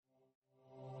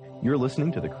You're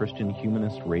listening to the Christian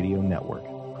Humanist Radio Network,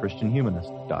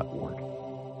 christianhumanist.org.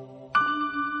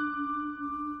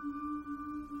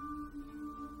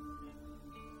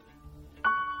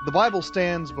 The Bible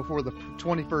stands before the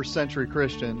 21st century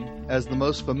Christian as the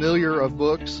most familiar of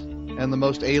books and the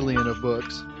most alien of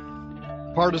books.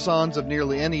 Partisans of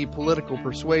nearly any political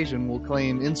persuasion will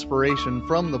claim inspiration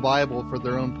from the Bible for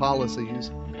their own policies,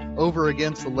 over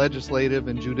against the legislative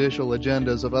and judicial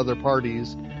agendas of other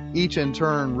parties, each in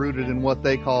turn rooted in what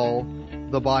they call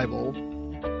the Bible.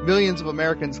 Millions of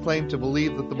Americans claim to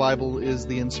believe that the Bible is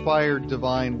the inspired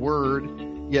divine word,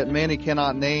 yet many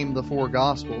cannot name the four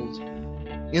Gospels.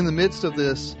 In the midst of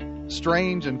this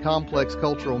strange and complex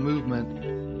cultural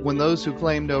movement, when those who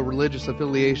claim no religious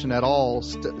affiliation at all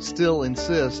still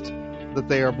insist that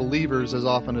they are believers as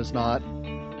often as not,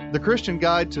 the Christian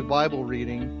Guide to Bible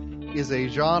Reading is a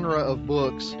genre of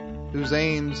books whose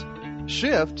aims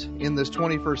shift in this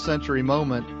 21st century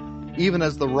moment, even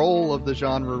as the role of the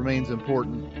genre remains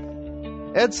important.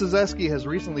 Ed Cyzewski has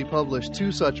recently published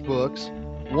two such books,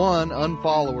 one,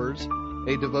 Unfollowers,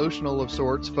 a devotional of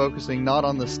sorts focusing not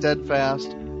on the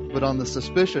steadfast, but on the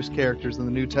suspicious characters in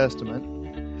the New Testament,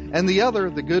 and the other,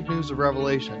 The Good News of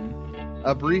Revelation,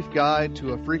 a brief guide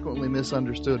to a frequently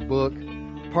misunderstood book,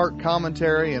 part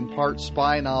commentary and part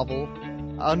spy novel.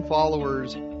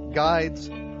 Unfollowers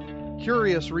guides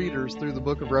curious readers through the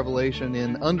book of Revelation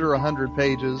in under 100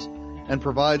 pages and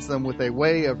provides them with a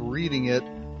way of reading it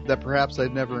that perhaps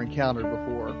they've never encountered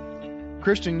before.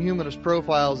 Christian Humanist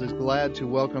Profiles is glad to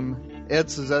welcome Ed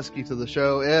Cyzewski to the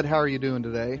show. Ed, how are you doing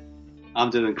today?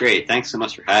 I'm doing great. Thanks so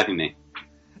much for having me.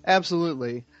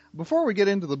 Absolutely. Before we get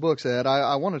into the books, Ed,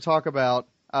 I want to talk about,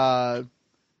 I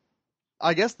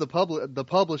guess, the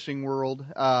publishing world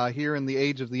here in the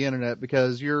age of the internet,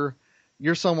 because you're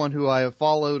someone who I have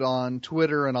followed on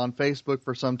Twitter and on Facebook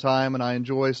for some time, and I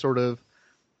enjoy sort of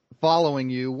following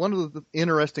you. One of the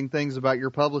interesting things about your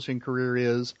publishing career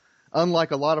is,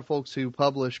 unlike a lot of folks who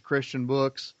publish Christian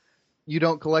books, you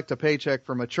don't collect a paycheck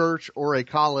from a church or a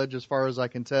college, as far as I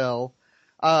can tell.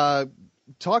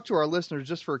 Talk to our listeners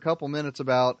just for a couple minutes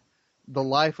about the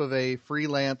life of a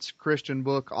freelance Christian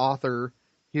book author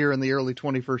here in the early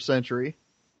 21st century.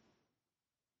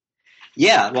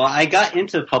 Yeah, well, I got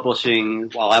into publishing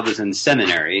while I was in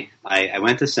seminary. I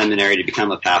went to seminary to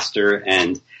become a pastor,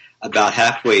 and about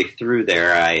halfway through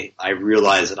there, I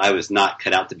realized that I was not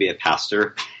cut out to be a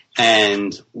pastor.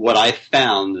 And what I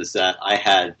found is that I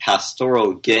had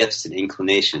pastoral gifts and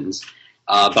inclinations,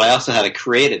 but I also had a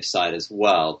creative side as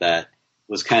well that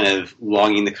was kind of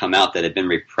longing to come out, that had been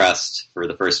repressed for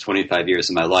the first 25 years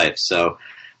of my life. So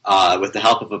with the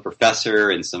help of a professor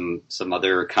and some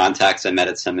other contacts I met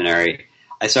at seminary,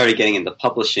 I started getting into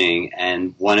publishing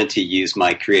and wanted to use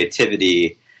my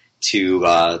creativity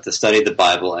to study the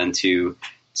Bible and to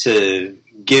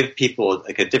give people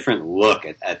like a different look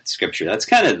at Scripture. That's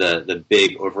kind of the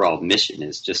big overall mission,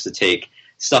 is just to take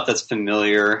stuff that's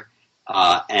familiar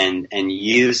and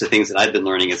use the things that I've been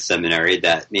learning at seminary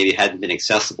that maybe hadn't been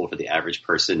accessible for the average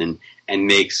person, and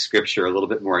make Scripture a little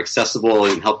bit more accessible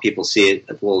and help people see it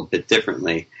a little bit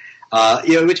differently.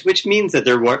 Which means that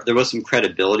there was some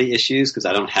credibility issues because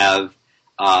I don't have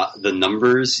the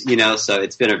numbers, so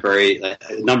it's been a very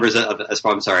numbers of, as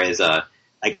far as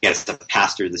I guess a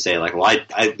pastor to say like, well,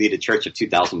 I lead a church of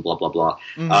 2,000, blah blah blah.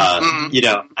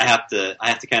 Mm-hmm. I have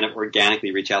to kind of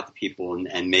organically reach out to people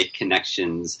and make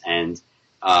connections and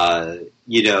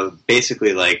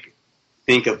basically like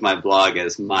think of my blog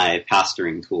as my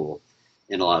pastoring tool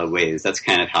in a lot of ways. That's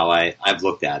kind of how I've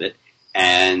looked at it.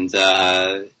 And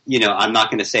I'm not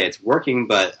going to say it's working,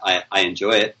 but I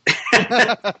enjoy it.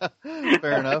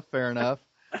 Fair enough.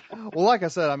 Well, like I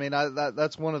said, I mean,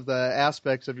 that's one of the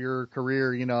aspects of your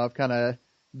career. I've kind of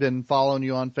been following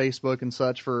you on Facebook and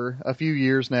such for a few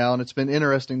years now, and it's been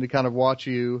interesting to kind of watch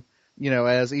you,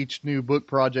 as each new book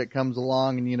project comes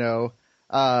along. And,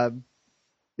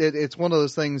 it's one of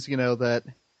those things, that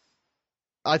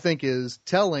I think is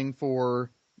telling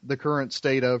for the current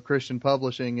state of Christian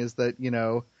publishing, is that,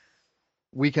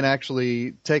 we can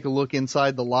actually take a look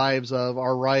inside the lives of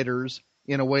our writers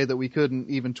in a way that we couldn't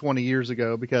even 20 years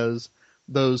ago, because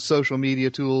those social media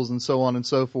tools and so on and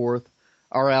so forth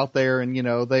are out there, and,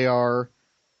 they are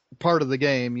part of the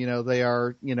game. They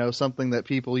are, something that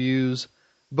people use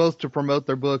both to promote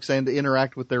their books and to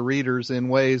interact with their readers in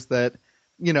ways that,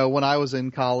 when I was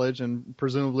in college, and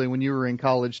presumably when you were in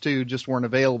college too, just weren't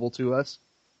available to us.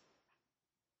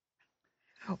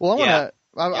 Well,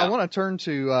 I want to turn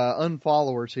to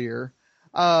Unfollowers here.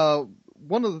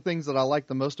 One of the things that I like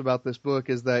the most about this book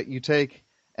is that you take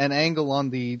an angle on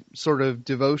the sort of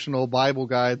devotional Bible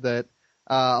guide that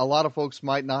a lot of folks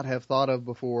might not have thought of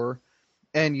before.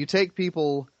 And you take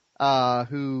people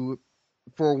who,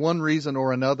 for one reason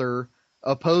or another,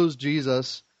 oppose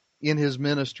Jesus in his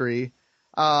ministry,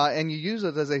 and you use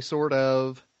it as a sort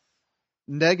of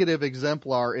negative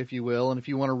exemplar, if you will. And if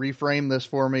you want to reframe this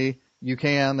for me, you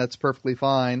can. That's perfectly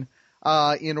fine.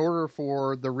 In order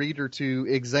for the reader to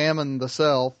examine the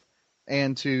self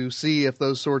and to see if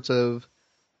those sorts of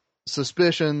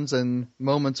suspicions and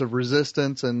moments of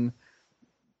resistance, and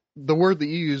the word that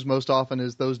you use most often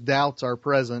is those doubts, are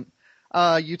present.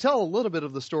 You tell a little bit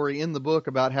of the story in the book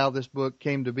about how this book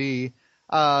came to be.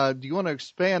 Do you want to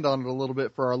expand on it a little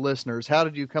bit for our listeners? How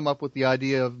did you come up with the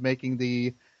idea of making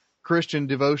the Christian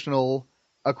devotional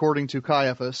according to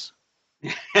Caiaphas?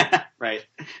 Right,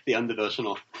 the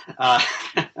undevotional.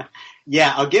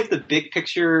 Yeah, I'll give the big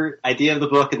picture idea of the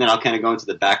book, and then I'll kind of go into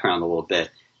the background a little bit.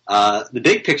 The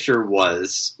big picture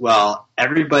was, well,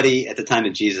 everybody at the time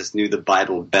of Jesus knew the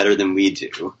Bible better than we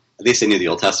do. At least they knew the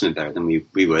Old Testament better than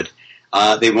we would.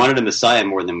 They wanted a Messiah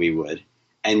more than we would.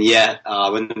 And yet,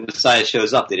 when the Messiah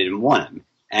shows up, they didn't want him.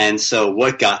 And so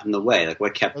what got in the way? Like,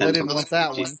 what kept them from... They didn't want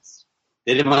that one.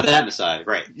 They didn't want that Messiah,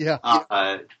 right.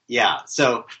 Yeah. Yeah.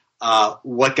 So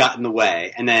what got in the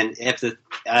way? And then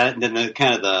then the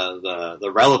kind of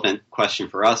the relevant question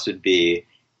for us would be,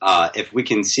 if we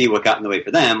can see what got in the way for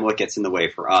them, what gets in the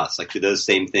way for us? Like, do those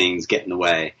same things get in the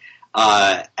way?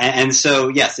 And so,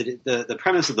 yes, the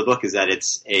premise of the book is that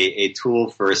it's a tool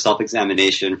for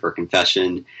self-examination, for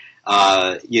confession.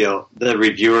 The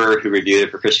reviewer who reviewed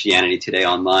it for Christianity Today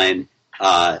online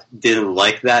didn't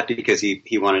like that because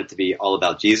he wanted it to be all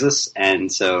about Jesus.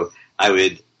 And so I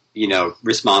would,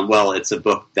 respond, well, it's a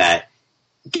book that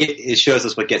it shows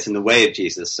us what gets in the way of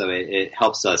Jesus, so it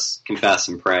helps us confess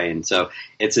and pray, and so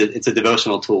it's a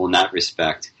devotional tool in that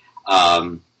respect.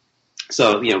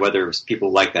 So whether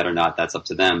people like that or not, that's up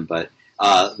to them. But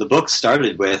the book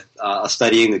started with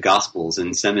studying the Gospels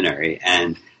in seminary,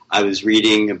 and I was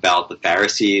reading about the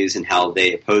Pharisees and how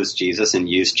they opposed Jesus and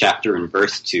used chapter and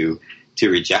verse to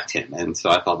reject him. And so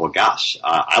I thought, well, gosh,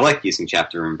 I like using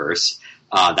chapter and verse.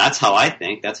 That's how I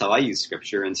think. That's how I use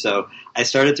Scripture. And so I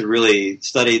started to really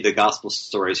study the gospel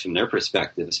stories from their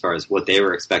perspective as far as what they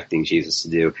were expecting Jesus to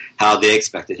do, how they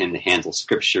expected him to handle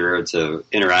Scripture, to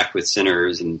interact with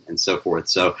sinners, and so forth.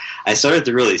 So I started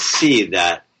to really see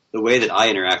that the way that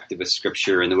I interacted with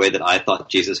Scripture and the way that I thought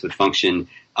Jesus would function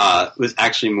was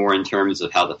actually more in terms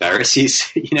of how the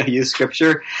Pharisees, use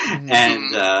Scripture. Mm-hmm.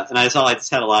 And I saw I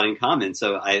just had a lot in common.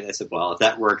 So I said, well, if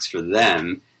that works for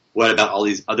them, what about all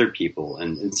these other people?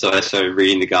 And so I started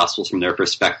reading the Gospels from their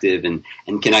perspective and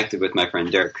connected with my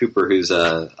friend Derek Cooper, who's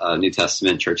a New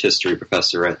Testament church history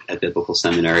professor at Biblical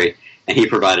Seminary, and he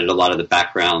provided a lot of the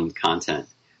background content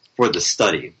for the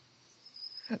study.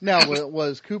 Now,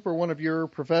 was Cooper one of your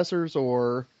professors,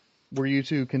 or were you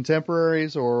two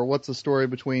contemporaries, or what's the story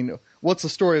of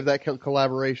that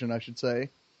collaboration, I should say?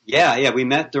 Yeah, we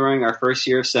met during our first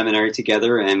year of seminary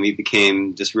together, and we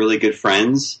became just really good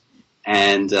friends.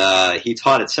 And he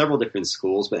taught at several different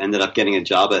schools, but ended up getting a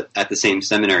job at the same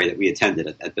seminary that we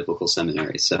attended at Biblical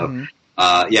Seminary. So,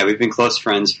 we've been close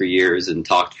friends for years and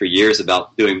talked for years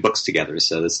about doing books together.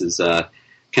 So this is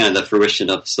kind of the fruition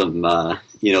of some,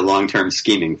 long-term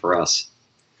scheming for us.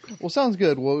 Well, sounds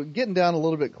good. Well, getting down a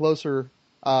little bit closer,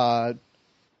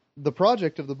 the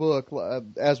project of the book,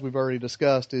 as we've already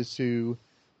discussed, is to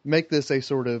make this a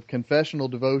sort of confessional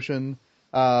devotion,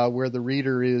 where the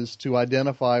reader is to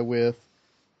identify with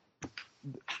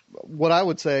what I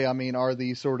would say, are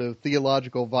the sort of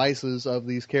theological vices of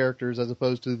these characters as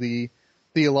opposed to the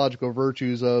theological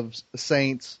virtues of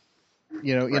saints,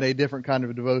 in a different kind of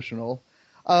a devotional.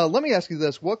 Let me ask you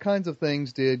this. What kinds of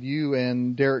things did you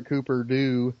and Derek Cooper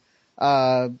do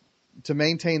to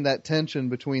maintain that tension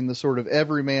between the sort of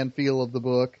everyman feel of the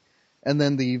book and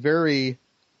then the very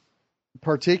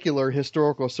particular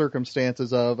historical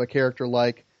circumstances of a character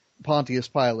like Pontius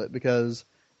Pilate? Because,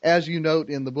 as you note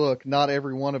in the book, not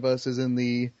every one of us is in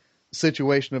the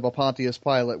situation of a Pontius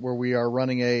Pilate, where we are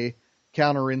running a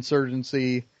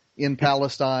counterinsurgency in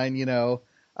Palestine,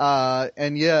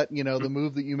 and yet, the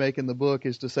move that you make in the book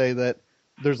is to say that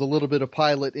there's a little bit of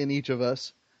Pilate in each of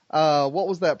us. What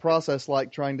was that process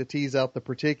like, trying to tease out the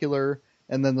particular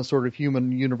and then the sort of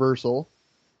human universal?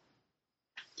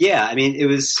 Yeah, it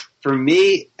was, for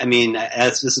me,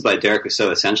 as this is why Derek was so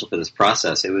essential for this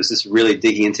process, it was just really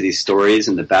digging into these stories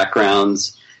and the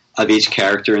backgrounds of each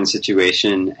character and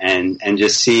situation, and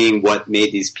just seeing what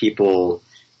made these people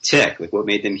tick, like what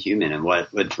made them human and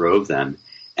what drove them.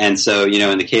 And so,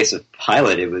 in the case of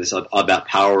Pilate, it was about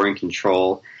power and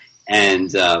control.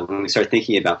 And when we start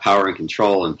thinking about power and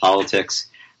control in politics,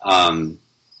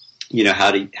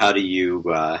 how do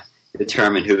you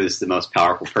determine who is the most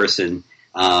powerful person?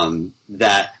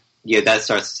 That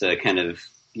starts to kind of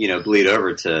bleed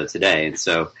over to today, and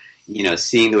so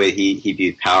seeing the way he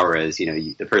viewed power as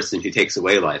the person who takes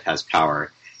away life has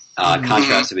power,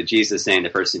 contrasted with Jesus saying the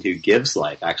person who gives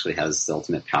life actually has the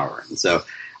ultimate power, and so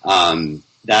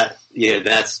that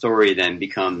story then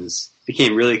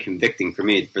became really convicting for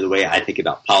me for the way I think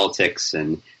about politics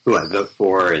and who I vote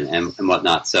for and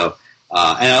whatnot. So.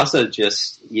 And also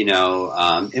just,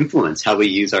 influence, how we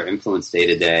use our influence day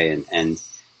to day, and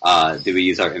do we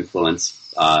use our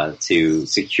influence to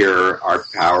secure our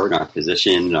power and our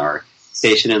position, our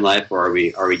station in life, or are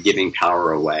we giving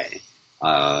power away?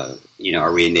 Are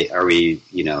we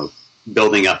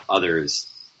building up others?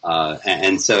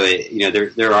 And so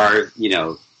there are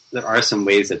some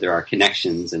ways that there are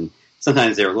connections, and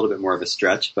sometimes they're a little bit more of a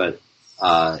stretch, but.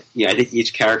 I think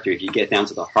each character, if you get down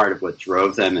to the heart of what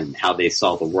drove them and how they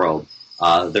saw the world,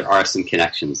 there are some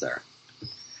connections there.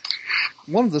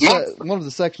 One of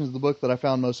the sections of the book that I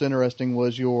found most interesting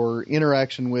was your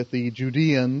interaction with the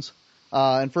Judeans.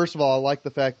 And first of all, I like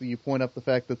the fact that you point up the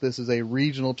fact that this is a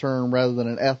regional term rather than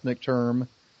an ethnic term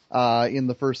in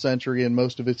the first century in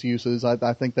most of its uses.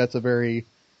 I think that's a very,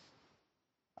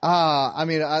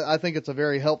 I think it's a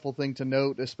very helpful thing to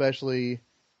note, especially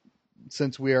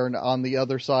since we are on the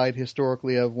other side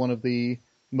historically of one of the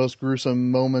most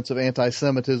gruesome moments of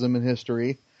anti-Semitism in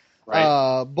history.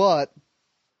 Right. But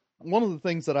one of the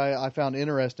things that I found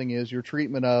interesting is your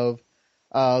treatment of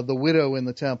the widow in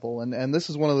the temple. And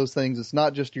this is one of those things, it's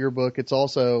not just your book, it's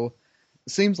also,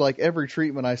 it seems like every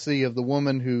treatment I see of the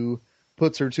woman who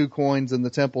puts her 2 coins in the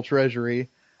temple treasury.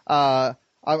 I'm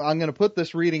going to put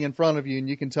this reading in front of you, and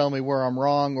you can tell me where I'm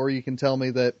wrong, or you can tell me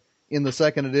that in the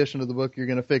second edition of the book, you're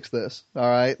going to fix this. All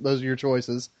right. Those are your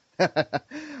choices. But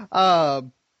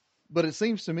it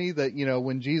seems to me that,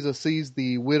 when Jesus sees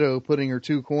the widow putting her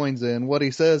 2 coins in, what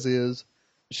he says is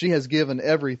she has given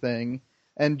everything.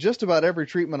 And just about every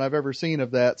treatment I've ever seen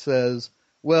of that says,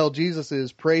 well, Jesus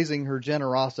is praising her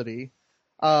generosity.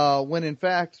 When in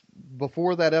fact,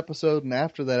 before that episode and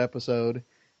after that episode,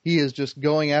 he is just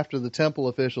going after the temple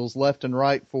officials left and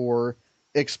right for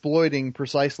exploiting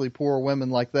precisely poor women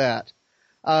like that.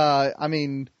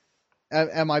 Am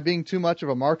I being too much of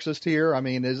a Marxist here? Am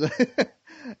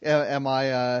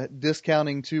I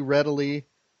discounting too readily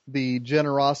the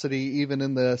generosity even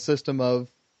in the system of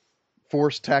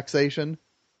forced taxation?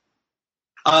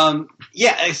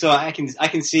 Yeah, so I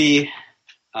can see.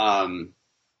 I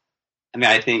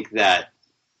think that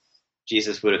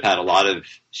Jesus would have had a lot of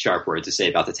sharp words to say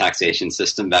about the taxation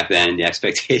system back then and the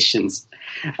expectations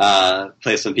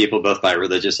placed on people both by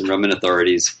religious and Roman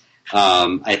authorities.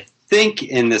 I think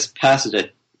in this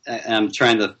passage, I'm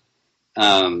trying to,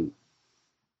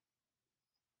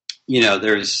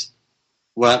 there's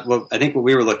what I think what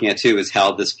we were looking at too is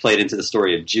how this played into the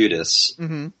story of Judas.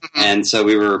 Mm-hmm. And so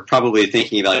we were probably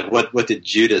thinking about what did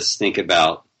Judas think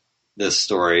about this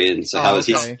story, and so how was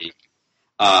he speaking?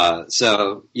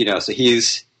 So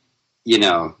he's,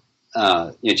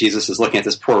 Jesus is looking at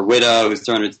this poor widow who's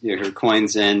throwing her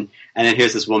coins in, and then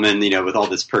here's this woman, with all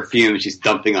this perfume she's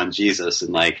dumping on Jesus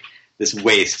and like this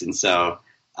waste, and so,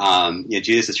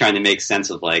 Jesus is trying to make sense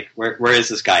of like where is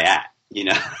this guy at,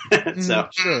 So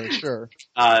sure.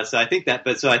 So I think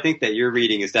that your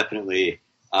reading is definitely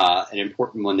an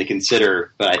important one to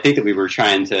consider, but I think that we were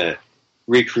trying to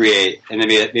recreate, and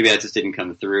maybe that just didn't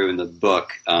come through in the book.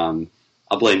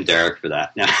 I'll blame Derek for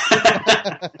that.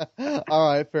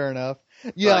 All right, fair enough.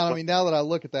 Yeah, now that I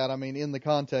look at that, in the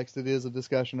context, it is a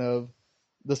discussion of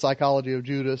the psychology of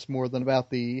Judas more than about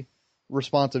the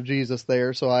response of Jesus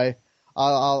there. So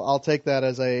I'll take that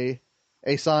as a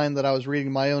sign that I was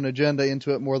reading my own agenda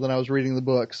into it more than I was reading the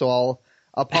book. So I'll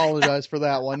apologize for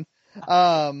that one.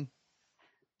 I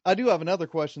do have another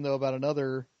question though about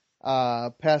another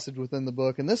passage within the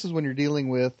book, and this is when you're dealing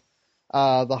with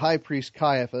the high priest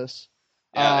Caiaphas.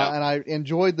 And I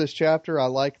enjoyed this chapter. I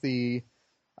like the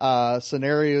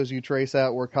scenarios you trace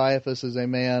out where Caiaphas is a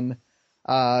man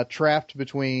trapped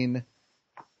between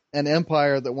an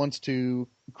empire that wants to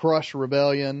crush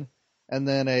rebellion and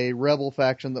then a rebel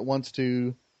faction that wants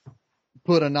to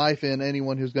put a knife in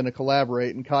anyone who's going to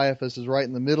collaborate. And Caiaphas is right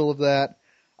in the middle of that.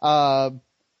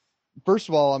 First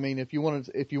of all, if you want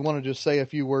to just say a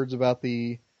few words about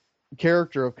the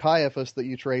character of Caiaphas that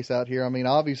you trace out here,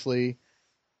 obviously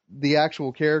the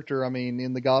actual character,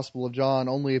 in the Gospel of John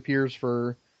only appears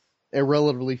for a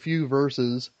relatively few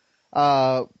verses.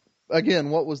 Again,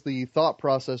 what was the thought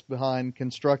process behind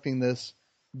constructing this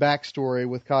backstory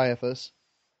with Caiaphas?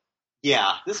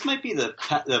 Yeah, this might be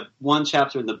the one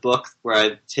chapter in the book where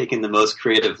I've taken the most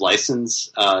creative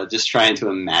license, just trying to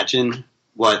imagine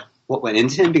what went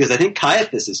into him, because I think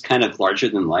Caiaphas is kind of larger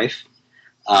than life.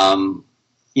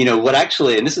 What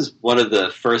actually, and this is one of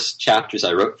the first chapters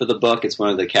I wrote for the book. It's one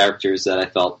of the characters that I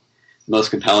felt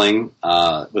was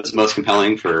most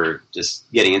compelling for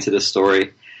just getting into this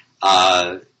story.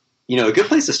 A good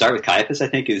place to start with Caiaphas, I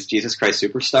think, is Jesus Christ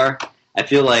Superstar. I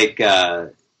feel like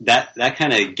that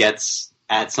kind of gets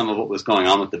at some of what was going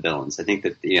on with the villains. I think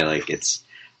that it's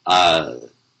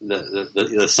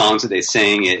the songs that they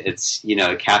sing.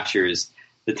 It captures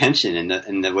the tension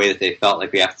and the way that they felt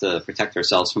like we have to protect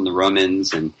ourselves from the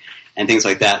Romans and things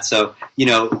like that. So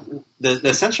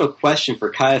the central question for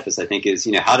Caiaphas, I think, is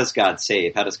how does God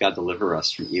save? How does God deliver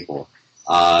us from evil?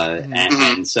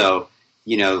 And so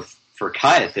for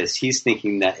Caiaphas, he's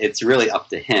thinking that it's really up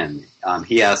to him.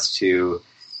 He has to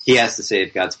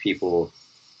save God's people.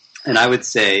 And I would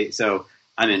say, so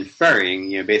I'm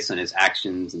inferring, based on his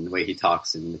actions and the way he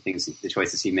talks and the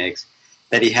choices he makes,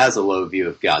 that he has a low view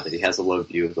of God, that he has a low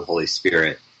view of the Holy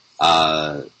Spirit,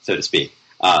 so to speak.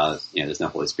 There's no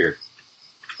Holy Spirit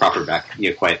proper back,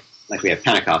 quite like we have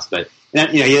Pentecost, but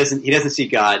he doesn't see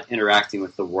God interacting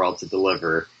with the world to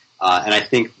deliver. And I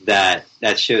think that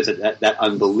shows that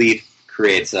unbelief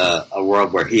creates a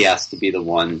world where he has to be the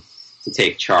one to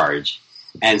take charge.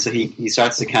 And so he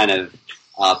starts to kind of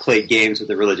play games with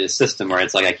the religious system, where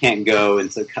it's like, I can't go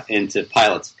into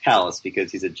Pilate's palace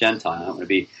because he's a Gentile. I don't want to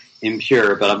be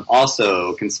impure, but I'm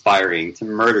also conspiring to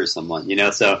murder someone.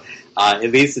 So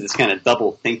it leads to this kind of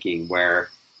double thinking where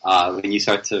when you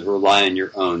start to rely on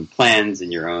your own plans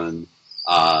and your own,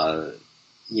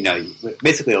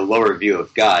 basically a lower view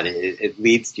of God, it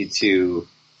leads you to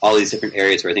all these different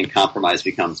areas where I think compromise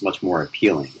becomes much more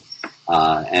appealing.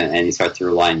 And you start to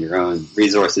rely on your own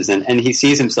resources, and he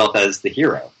sees himself as the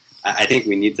hero. I think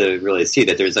we need to really see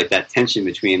that there's like that tension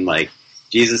between like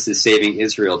Jesus is saving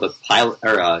Israel, but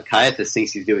Caiaphas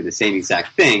thinks he's doing the same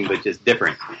exact thing, but just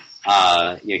different.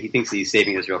 He thinks that he's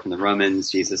saving Israel from the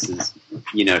Romans. Jesus is,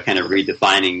 kind of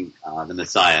redefining the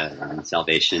Messiah and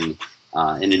salvation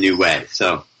in a new way.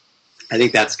 So I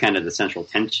think that's kind of the central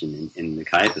tension in the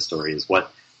Caiaphas story: is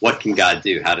what can God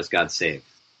do? How does God save?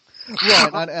 Yeah,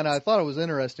 and I thought it was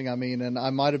interesting. I mean, and I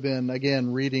might have been,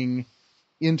 again, reading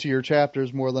into your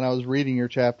chapters more than I was reading your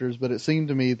chapters, but it seemed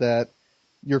to me that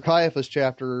your Caiaphas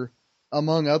chapter,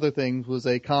 among other things, was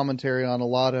a commentary on a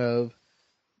lot of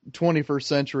 21st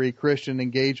century Christian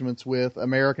engagements with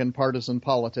American partisan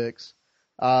politics.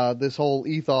 This whole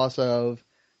ethos of,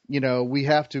 we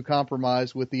have to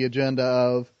compromise with the agenda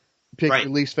of pick your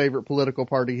least favorite political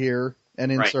party here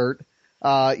and insert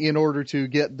in order to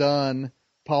get done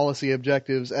policy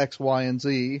objectives X, Y, and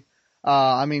Z.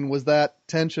 Was that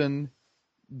tension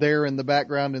there in the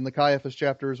background in the Caiaphas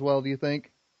chapter as well, do you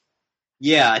think?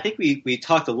 Yeah, I think we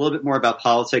talked a little bit more about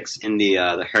politics in the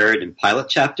Herod and Pilate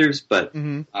chapters, but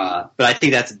I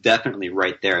think that's definitely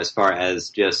right there as far as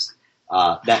just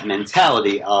that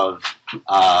mentality of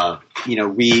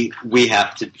we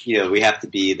have to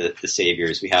be the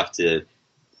saviors. We have to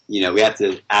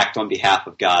act on behalf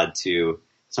of God to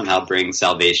somehow bring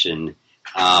salvation.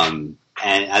 And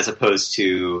as opposed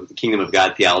to the kingdom of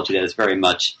God theology, that is very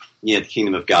much, the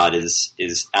kingdom of God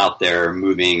is out there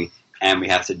moving, and we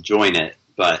have to join it,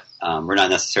 but we're not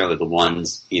necessarily the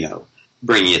ones,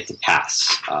 bringing it to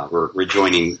pass. We're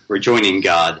joining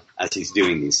God as He's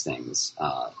doing these things.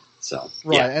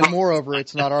 And moreover,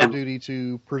 it's not our duty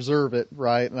to preserve it,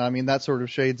 right? And that sort of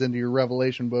shades into your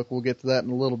Revelation book. We'll get to that in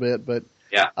a little bit, but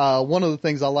one of the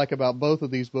things I like about both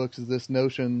of these books is this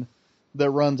notion that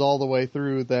runs all the way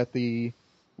through, that the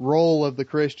role of the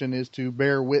Christian is to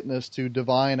bear witness to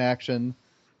divine action,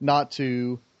 not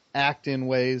to act in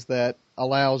ways that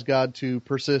allows God to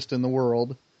persist in the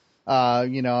world.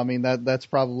 That's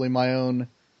probably my own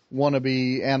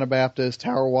wannabe Anabaptist,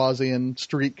 Hauerwasian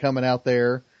streak coming out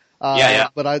there.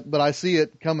 But I see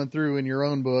it coming through in your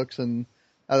own books, and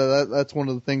that's one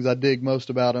of the things I dig most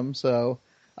about them. So,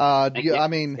 how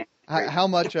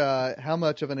much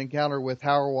of an encounter with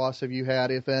Hauerwas have you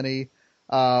had, if any,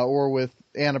 or with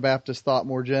Anabaptist thought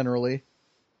more generally?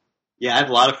 Yeah, I have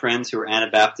a lot of friends who are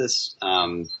Anabaptists.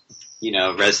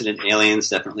 Resident Aliens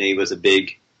definitely was a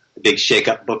big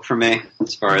shake-up book for me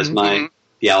as far as my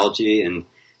theology, and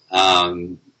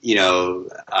I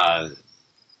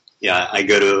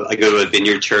go to a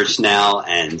Vineyard Church now,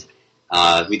 and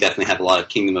we definitely have a lot of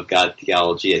Kingdom of God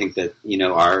theology. I think that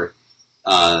our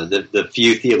the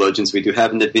few theologians we do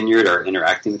have in the Vineyard are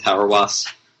interacting with Hauerwas.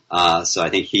 So I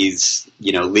think he's,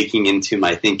 leaking into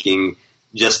my thinking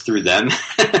just through them,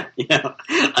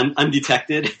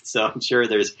 undetected. So I'm sure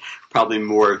there's probably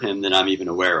more of him than I'm even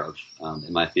aware of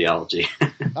in my theology.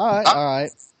 All right.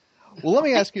 Well, let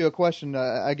me ask you a question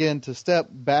again to step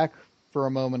back for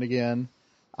a moment again.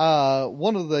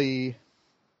 One of the,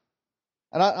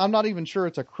 and I'm not even sure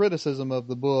it's a criticism of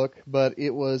the book, but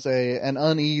it was an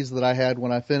unease that I had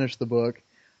when I finished the book,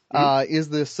 is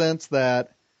this sense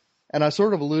that, and I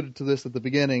sort of alluded to this at the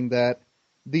beginning, that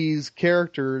these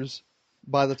characters,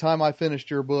 by the time I finished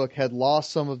your book, had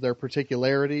lost some of their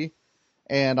particularity,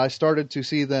 and I started to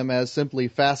see them as simply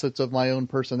facets of my own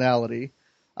personality.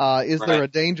 Is there a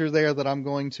danger there that I'm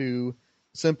going to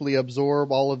simply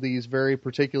absorb all of these very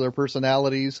particular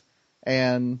personalities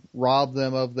and rob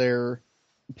them of their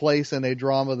place in a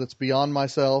drama that's beyond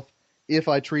myself if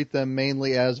I treat them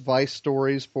mainly as vice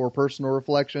stories for personal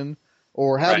reflection?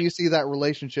 Or how do you see that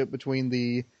relationship between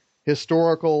the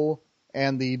historical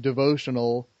and the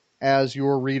devotional as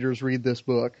your readers read this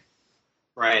book?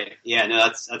 Right. Yeah, no,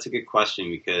 that's a good question,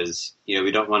 because,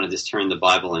 we don't want to just turn the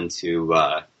Bible into,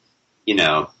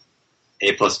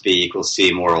 A plus B equals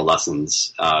C moral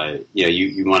lessons.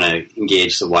 You want to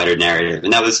engage the wider narrative.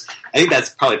 And I think that's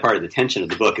probably part of the tension of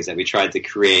the book, is that we tried to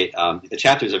create, the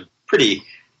chapters are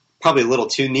probably a little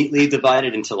too neatly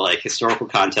divided into like historical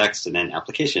context and then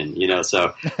application,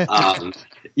 so,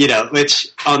 which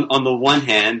on the one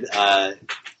hand,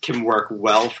 can work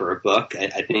well for a book.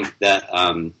 I think that,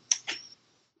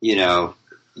 you don't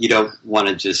want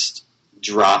to just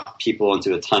drop people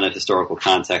into a ton of historical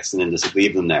context and then just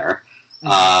leave them there.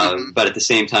 But at the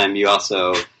same time, you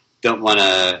also don't want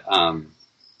to,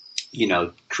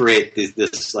 create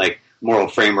this like moral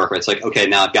framework where it's like, okay,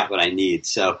 now I've got what I need.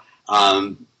 So,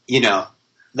 that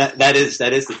is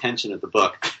the tension of the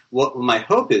book. What my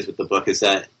hope is with the book is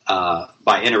that,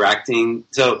 by interacting,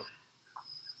 so,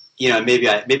 maybe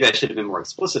I should have been more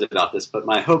explicit about this, but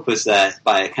my hope was that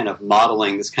by kind of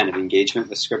modeling this kind of engagement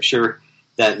with Scripture,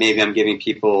 that maybe I'm giving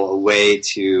people a way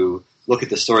to look at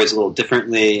the stories a little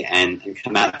differently and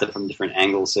come at them from different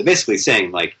angles. So basically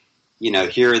saying, like,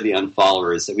 here are the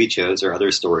unfollowers that we chose, or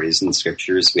other stories in the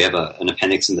Scriptures. We have an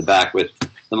appendix in the back with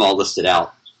them all listed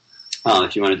out,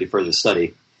 if you want to do further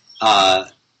study.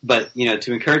 But,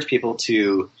 to encourage people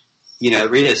to,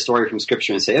 read a story from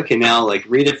Scripture and say, okay, now, like,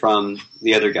 read it from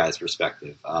the other guy's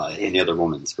perspective, and the other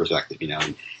woman's perspective,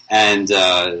 and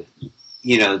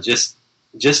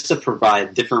just to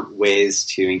provide different ways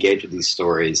to engage with these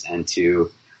stories and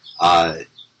to, and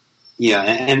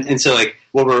so, like,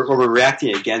 what we're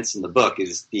reacting against in the book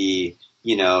is the,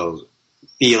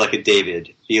 be like a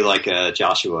David, be like a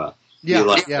Joshua, be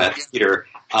like a Peter.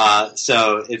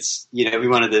 So it's, we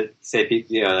wanted to say,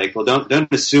 like, well,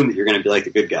 don't assume that you're going to be like the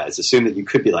good guys. Assume that you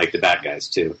could be like the bad guys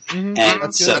too. Mm-hmm.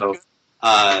 And so,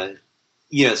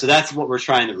 so that's what we're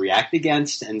trying to react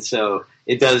against. And so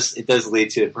it does lead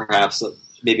to perhaps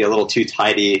maybe a little too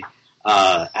tidy,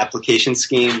 application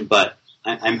scheme, but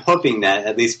I'm hoping that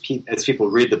at least as people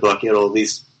read the book, it'll at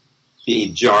least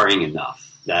be jarring enough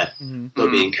that they'll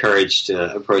be encouraged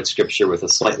to approach Scripture with a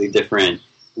slightly different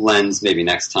lens maybe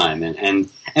next time.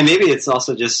 And maybe it's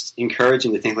also just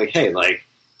encouraging to think, like, hey, like,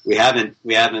 we haven't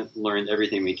learned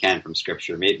everything we can from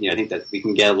Scripture. Maybe, I think that we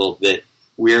can get a little bit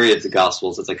weary of the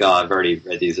Gospels. It's like, oh, I've already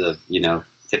read these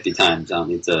 50 times. I don't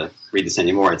need to read this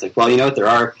anymore. It's like, well, there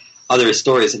are other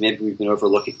stories that maybe we've been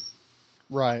overlooking.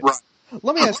 Right.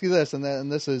 Let me ask you this,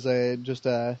 and this is just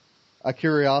a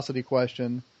curiosity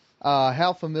question.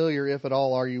 How familiar, if at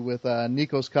all, are you with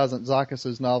Nikos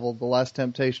Kazantzakis' novel, The Last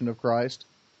Temptation of Christ?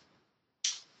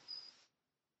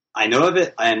 I know of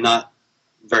it. I am not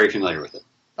very familiar with it.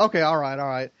 Okay, all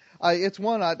right. It's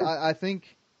one I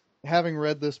think, having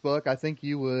read this book, I think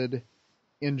you would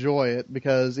enjoy it,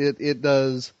 because it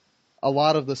does a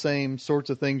lot of the same sorts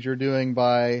of things you're doing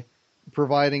by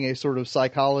providing a sort of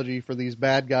psychology for these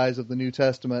bad guys of the New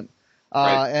Testament,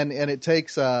 and it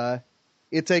takes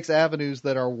avenues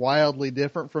that are wildly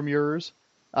different from yours,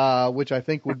 which I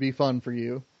think would be fun for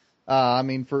you.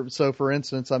 For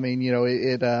instance,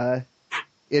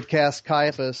 it casts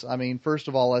Caiaphas, first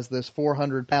of all, as this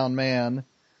 400-pound man,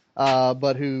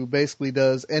 but who basically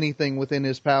does anything within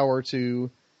his power to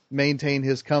maintain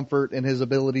his comfort and his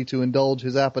ability to indulge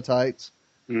his appetites.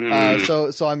 So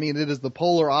it is the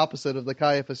polar opposite of the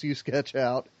Caiaphas you sketch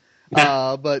out.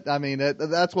 But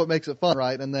that's what makes it fun,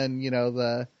 right? And then,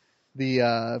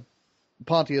 the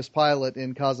Pontius Pilate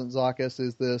in Kazantzakis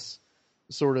is this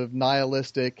sort of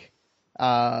nihilistic,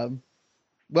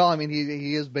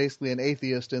 he is basically an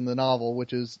atheist in the novel,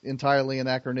 which is entirely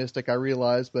anachronistic, I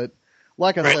realize, but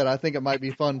like I said, I think it might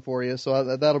be fun for you,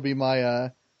 so that'll be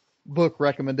my book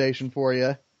recommendation for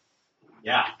you.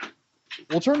 Yeah.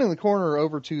 Well, turning the corner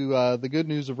over to the good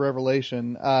news of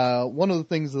Revelation, one of the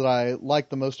things that I like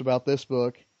the most about this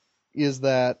book is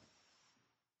that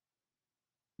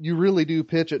you really do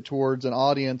pitch it towards an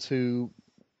audience who,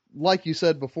 like you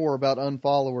said before about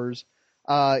unfollowers,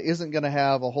 isn't going to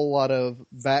have a whole lot of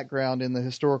background in the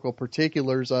historical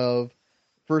particulars of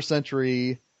first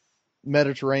century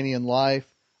Mediterranean life,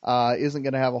 isn't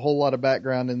going to have a whole lot of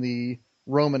background in the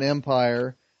Roman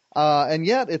Empire. And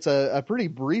yet it's a pretty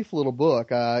brief little book.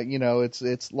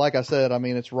 It's like I said, I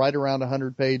mean, it's right around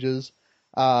 100 pages.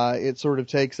 It sort of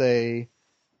takes a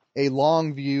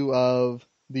long view of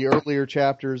the earlier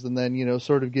chapters and then,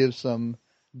 sort of gives some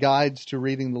guides to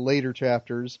reading the later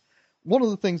chapters. One of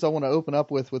the things I want to open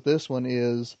up with this one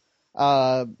is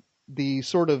the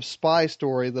sort of spy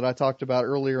story that I talked about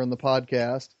earlier in the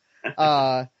podcast.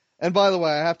 And by the way,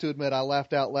 I have to admit, I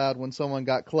laughed out loud when someone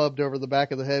got clubbed over the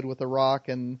back of the head with a rock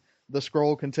and the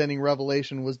scroll containing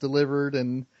Revelation was delivered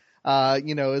and,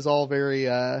 is all very,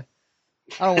 I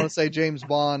don't want to say James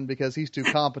Bond because he's too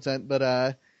competent, but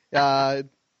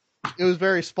it was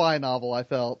very spy novel, I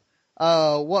felt.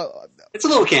 It's a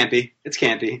little campy. It's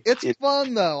campy. It's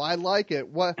fun, though. I like it.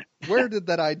 Where did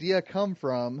that idea come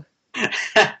from?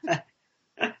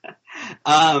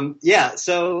 Yeah,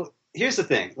 so here's the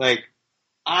thing. Like,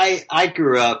 I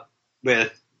grew up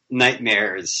with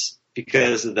nightmares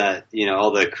because of that,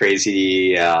 all the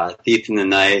crazy Thief in the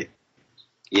Night,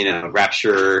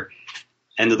 Rapture,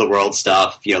 end of the world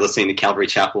stuff, listening to Calvary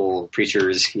Chapel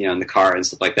preachers, in the car and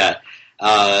stuff like that.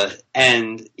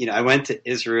 And I went to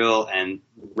Israel and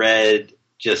read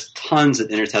just tons of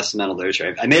intertestamental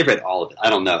literature. I may have read all of it. I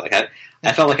don't know. Like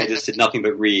I felt like I just did nothing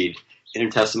but read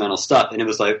intertestamental stuff, and it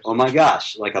was like, oh my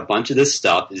gosh, like a bunch of this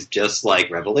stuff is just like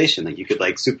Revelation. Like you could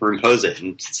like superimpose it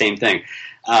and same thing.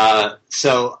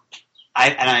 So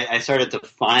I started to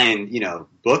find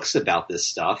books about this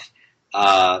stuff,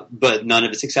 but none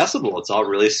of it's accessible. It's all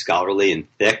really scholarly and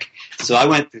thick. So I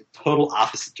went the total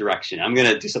opposite direction. I'm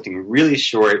going to do something really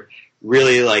short,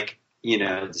 really like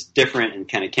just different and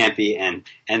kind of campy,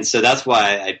 and so that's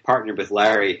why I partnered with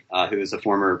Larry, who is a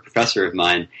former professor of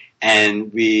mine.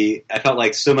 And I felt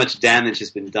like so much damage has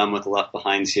been done with the Left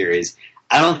Behind series.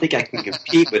 I don't think I can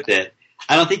compete with it.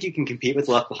 I don't think you can compete with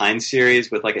the Left Behind series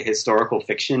with like a historical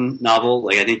fiction novel.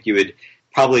 Like I think you would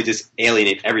probably just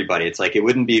alienate everybody. It's like it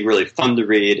wouldn't be really fun to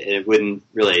read, and it wouldn't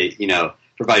really,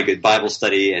 provide a good Bible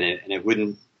study, and it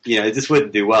wouldn't, it just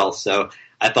wouldn't do well. So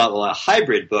I thought, well, a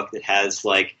hybrid book that has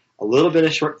like a little bit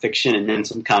of short fiction and then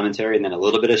some commentary, and then a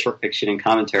little bit of short fiction and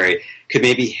commentary could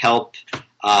maybe help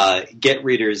get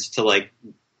readers to like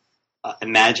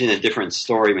imagine a different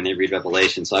story when they read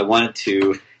Revelation. So I wanted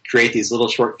to create these little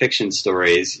short fiction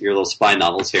stories, your little spy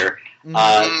novels here,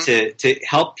 to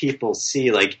help people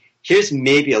see like, here's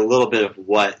maybe a little bit of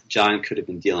what John could have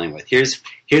been dealing with. Here's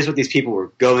what these people were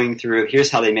going through.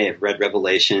 Here's how they may have read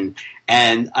Revelation.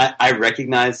 And I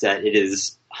recognize that it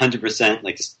is 100%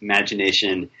 like just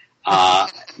imagination. I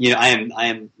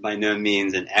am by no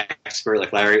means an expert.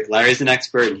 Like Larry's an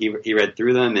expert, and he read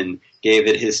through them and gave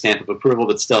it his stamp of approval.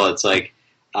 But still, it's like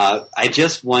I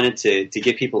just wanted to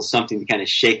give people something to kind of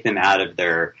shake them out of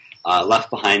their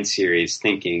Left Behind series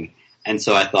thinking. And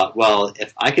so I thought, well,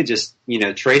 if I could just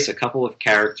trace a couple of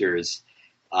characters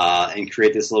and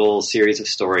create this little series of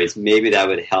stories, maybe that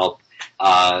would help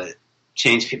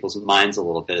change people's minds a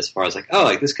little bit as far as like, oh,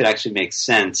 like this could actually make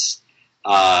sense.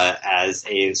 As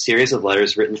a series of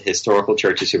letters written to historical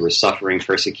churches who were suffering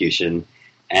persecution.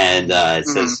 And it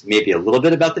says maybe a little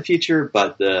bit about the future,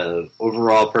 but the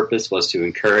overall purpose was to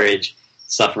encourage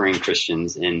suffering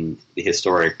Christians in the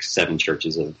historic 7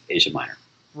 churches of Asia Minor.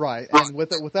 Right, and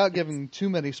without giving too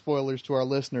many spoilers to our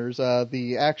listeners,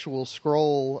 the actual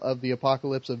scroll of the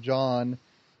Apocalypse of John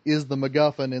is the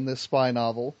MacGuffin in this spy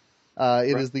novel.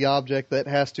 It is the object that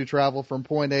has to travel from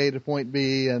point A to point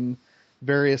B, and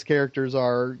various characters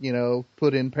are,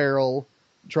 put in peril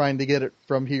trying to get it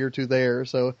from here to there.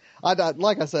 So,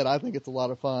 like I said, I think it's a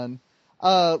lot of fun.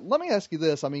 Let me ask you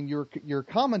this. I mean, your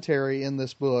commentary in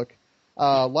this book,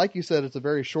 like you said, it's a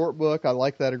very short book. I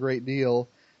like that a great deal.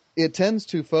 It tends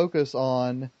to focus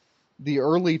on the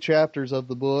early chapters of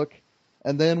the book,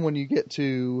 and then when you get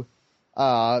to,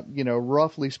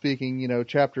 roughly speaking,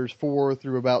 chapters 4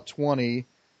 through about 20,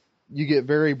 you get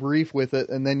very brief with it,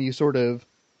 and then you sort of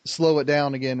slow it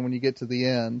down again when you get to the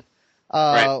end.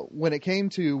 Right. When it came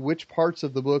to which parts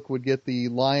of the book would get the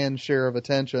lion's share of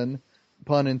attention,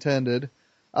 pun intended,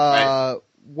 right.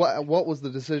 What was the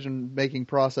decision-making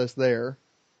process there?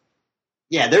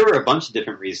 Yeah, there were a bunch of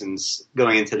different reasons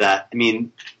going into that. I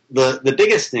mean, the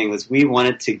biggest thing was we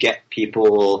wanted to get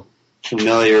people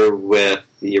familiar with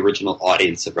the original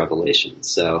audience of Revelation.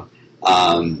 So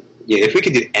If we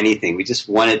could do anything, we just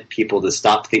wanted people to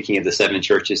stop thinking of the seven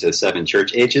churches as seven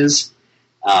church ages,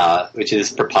 which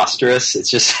is preposterous. It's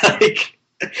just like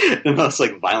the most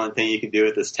violent thing you can do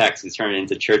with this text is turn it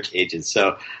into church ages.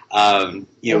 So, hold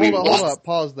up,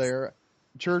 pause there.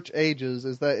 Church ages,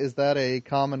 is that a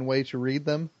common way to read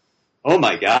them? Oh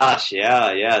my gosh,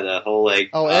 yeah, the whole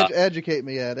educate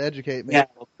me, Ed, educate me. Yeah,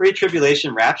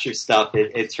 pre-tribulation rapture stuff,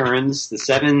 it turns the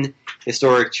seven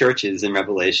historic churches in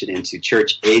Revelation into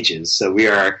church ages. So we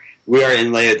are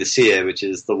in Laodicea, which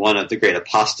is the one of the great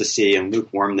apostasy and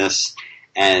lukewarmness.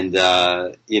 And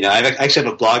I actually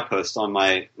have a blog post on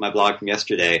my blog from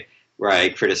yesterday where I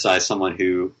criticized someone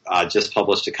who just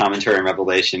published a commentary on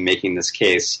Revelation making this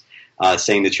case.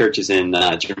 Saying the church is in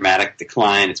dramatic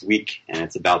decline, it's weak, and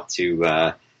it's about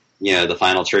to, the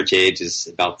final church age is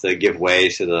about to give way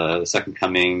to the second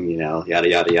coming, yada,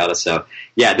 yada, yada. So,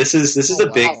 yeah, this is a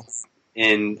big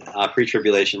in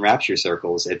pre-tribulation rapture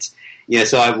circles. It's,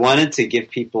 so I wanted to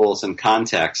give people some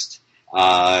context,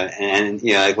 and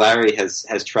Larry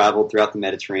has traveled throughout the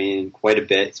Mediterranean quite a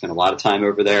bit. He spent a lot of time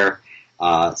over there,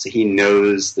 so he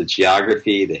knows the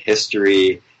geography, the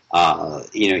history.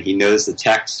 He knows the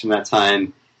text from that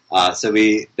time. So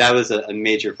that was a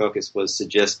major focus, was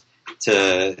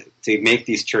to make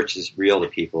these churches real to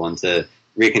people and to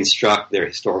reconstruct their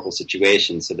historical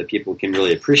situation so that people can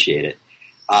really appreciate it.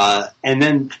 And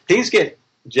then things get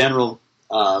general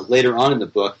later on in the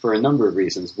book for a number of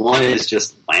reasons. One is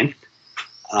just length.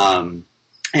 And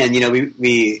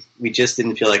we just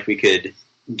didn't feel like we could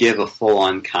give a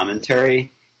full-on commentary.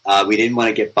 We didn't want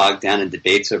to get bogged down in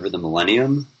debates over the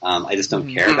millennium. I just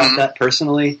don't care about that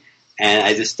personally, and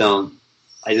I just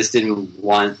didn't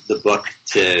want the book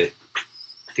to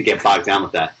get bogged down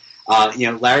with that.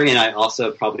 Larry and I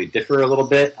also probably differ a little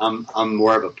bit. I'm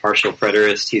more of a partial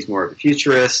preterist. He's more of a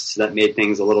futurist, so that made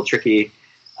things a little tricky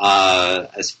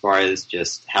as far as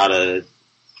just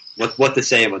what to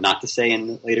say and what not to say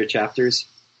in later chapters.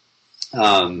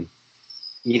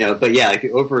 But yeah,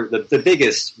 over the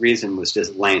biggest reason was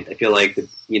just length. I feel like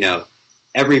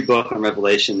every book on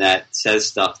Revelation that says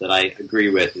stuff that I agree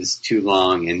with is too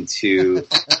long and too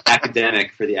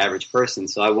academic for the average person.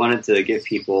 So I wanted to give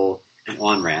people an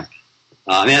on-ramp.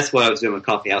 That's what I was doing with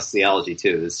Coffee House Theology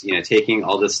too, is, taking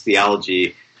all this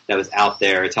theology that was out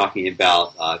there, talking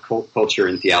about culture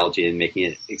and theology and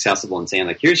making it accessible and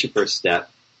saying, here's your first step.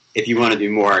 If you want to do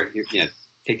more,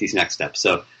 take these next steps.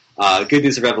 So, Good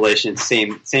News of Revelation,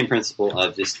 same principle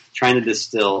of just trying to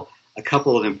distill a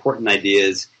couple of important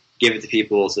ideas, give it to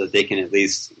people so that they can at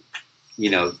least,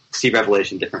 see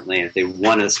Revelation differently. And if they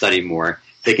want to study more,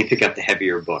 they can pick up the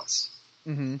heavier books.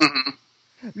 Mm-hmm.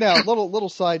 Now, little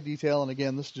side detail, and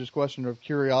again, this is just a question of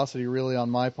curiosity really on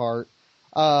my part.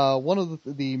 One of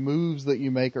the moves that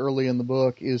you make early in the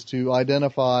book is to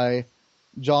identify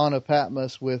John of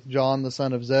Patmos with John the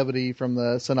son of Zebedee from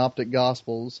the Synoptic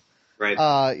Gospels.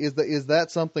 Right. Is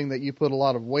that something that you put a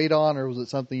lot of weight on, or was it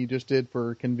something you just did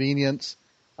for convenience?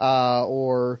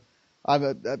 Again,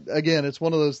 it's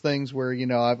one of those things where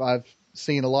I've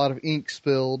seen a lot of ink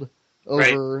spilled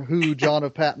over who John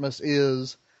of Patmos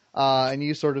is, and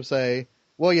you sort of say,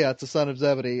 well, yeah, it's the son of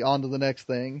Zebedee. On to the next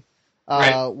thing.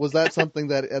 Was that something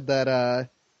that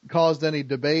caused any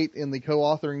debate in the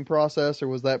co-authoring process, or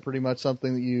was that pretty much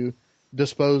something that you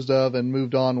disposed of and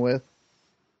moved on with?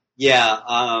 Yeah,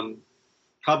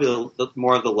 probably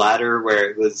more of the latter,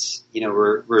 where it was,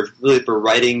 we're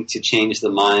writing to change the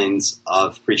minds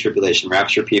of pre-tribulation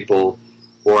rapture people,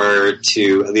 or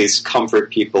to at least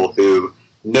comfort people who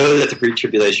know that the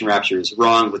pre-tribulation rapture is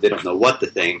wrong, but they don't know what to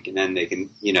think, and then they can,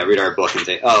 read our book and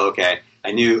say, oh, okay,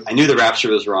 I knew the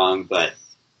rapture was wrong, but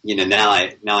now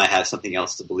I have something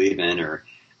else to believe in, or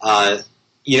I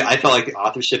felt like the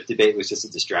authorship debate was just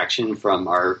a distraction from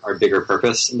our bigger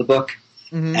purpose in the book.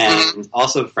 Mm-hmm. And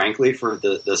also, frankly, for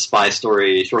the spy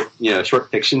story,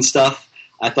 short fiction stuff,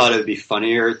 I thought it would be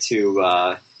funnier to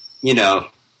write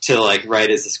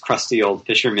as this crusty old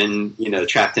fisherman,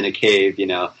 trapped in a cave.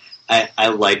 I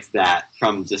liked that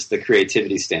from just the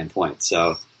creativity standpoint.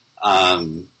 So,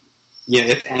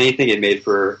 if anything, it made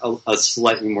for a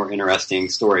slightly more interesting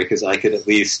story, because I could at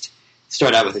least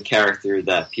start out with a character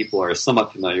that people are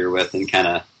somewhat familiar with and kind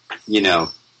of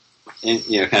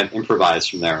improvise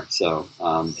from there. So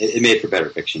it made for better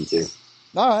fiction too.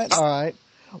 All right.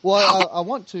 Well, I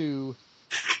want to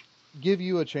give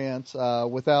you a chance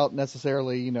without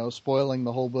necessarily, spoiling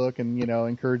the whole book and,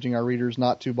 encouraging our readers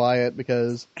not to buy it,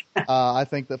 because I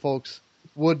think that folks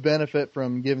would benefit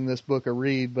from giving this book a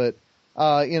read. But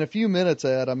in a few minutes,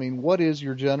 Ed, what is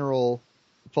your general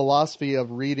philosophy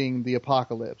of reading the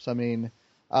Apocalypse?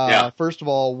 First of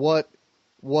all, what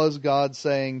was God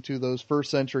saying to those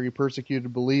first century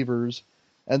persecuted believers?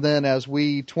 And then as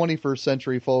we 21st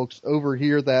century folks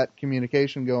overhear that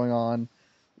communication going on,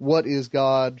 what is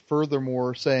God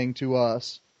furthermore saying to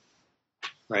us?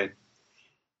 Right.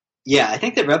 Yeah, I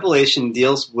think that Revelation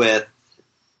deals with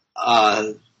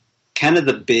kind of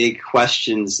the big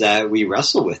questions that we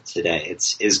wrestle with today.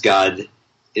 It's is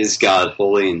God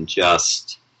holy and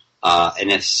just?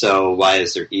 And if so, why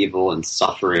is there evil and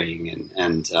suffering?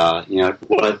 And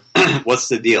what's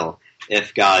the deal?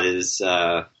 If God is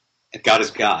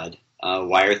God,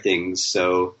 why are things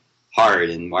so hard,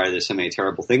 and why are there so many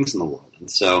terrible things in the world? And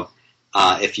so,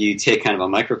 if you take kind of a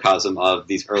microcosm of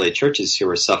these early churches who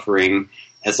were suffering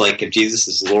as like if Jesus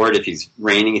is Lord, if he's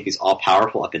reigning, if he's all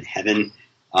powerful up in heaven,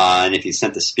 and if he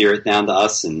sent the Spirit down to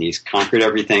us and he's conquered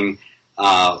everything,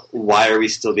 why are we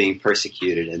still being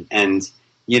persecuted? And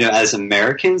as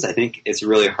Americans, I think it's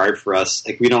really hard for us.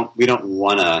 Like we don't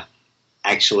want to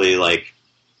actually like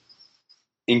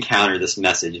encounter this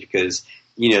message because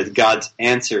God's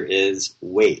answer is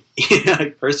wait,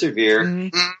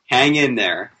 persevere, hang in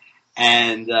there,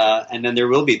 and then there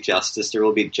will be justice, there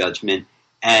will be judgment.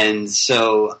 And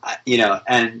so,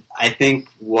 and I think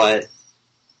what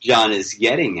John is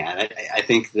getting at, I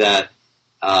think that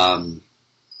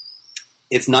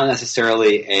it's not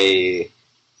necessarily a,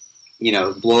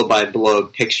 blow by blow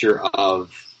picture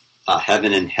of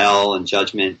heaven and hell and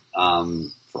judgment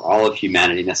for all of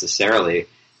humanity necessarily.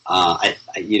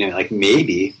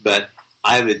 Maybe, but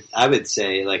I would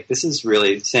say like this is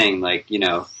really saying like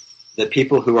the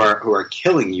people who are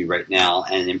killing you right now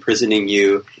and imprisoning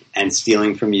you and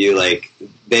stealing from you, like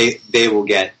they will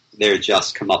get their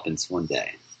just comeuppance one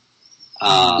day.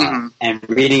 And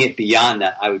reading it beyond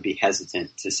that, I would be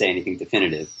hesitant to say anything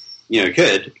definitive.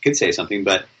 It could say something,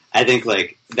 but I think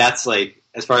like that's like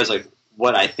as far as like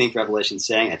what I think Revelation's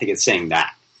saying, I think it's saying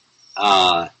that.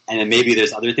 And then maybe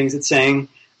there's other things it's saying.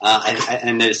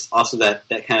 And there's also that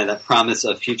kind of that promise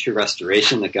of future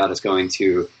restoration that God is going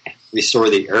to restore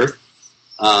the earth.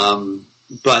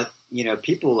 But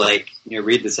people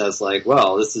read this as like,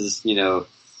 well, this is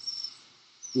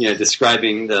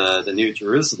describing the New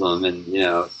Jerusalem, and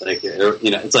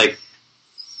it's like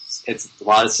it's a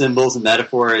lot of symbols and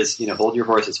metaphors. Hold your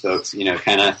horses, folks.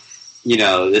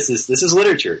 This is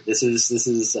literature. This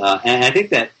is, and I think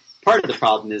that part of the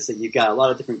problem is that you've got a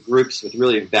lot of different groups with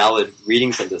really valid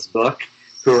readings of this book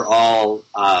who are all,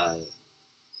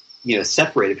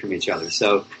 separated from each other.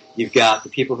 So you've got the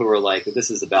people who are like, well, this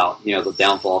is about, the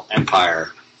downfall of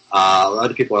empire.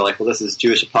 Other people are like, well, this is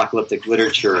Jewish apocalyptic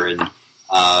literature. And,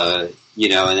 and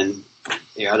then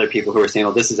other people who are saying,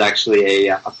 well, this is actually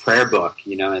a prayer book,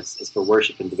 it's for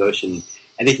worship and devotion.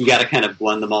 I think you got to kind of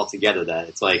blend them all together. That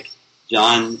it's like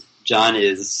John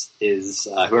is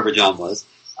whoever John was.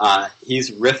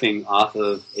 He's riffing off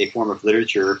of a form of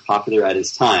literature popular at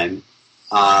his time,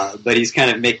 but he's kind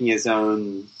of making his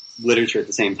own literature at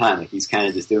the same time. Like he's kind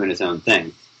of just doing his own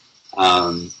thing.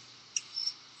 So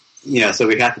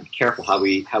we have to be careful how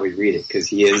we read it, because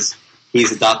he's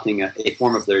adopting a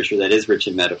form of literature that is rich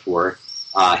in metaphor.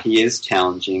 He is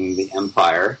challenging the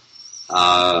empire,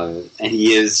 and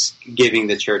he is giving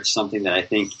the church something that I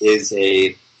think is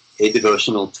a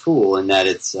devotional tool, in that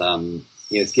it's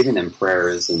it's giving them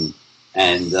prayers and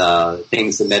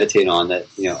things to meditate on, that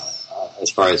as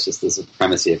far as just the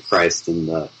supremacy of Christ and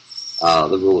the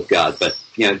rule of God. But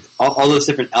all those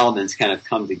different elements kind of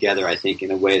come together, I think,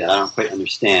 in a way that I don't quite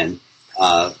understand.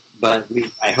 But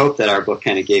I hope that our book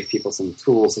kind of gave people some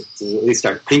tools to at least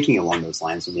start thinking along those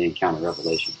lines when they encounter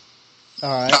Revelation. All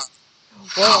right.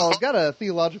 Well, I've got a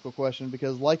theological question,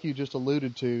 because like you just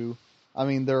alluded to, I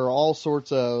mean, there are all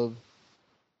sorts of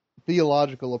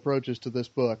theological approaches to this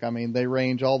book. I mean, they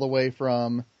range all the way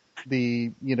from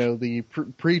the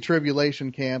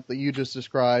pre-tribulation camp that you just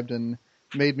described and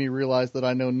made me realize that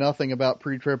I know nothing about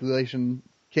pre-tribulation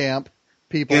camp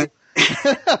people.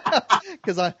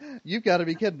 Because you've got to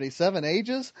be kidding me, 7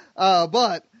 ages?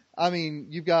 But, I mean,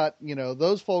 you've got,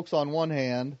 those folks on one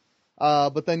hand,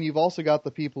 but then you've also got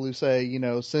the people who say,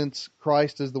 since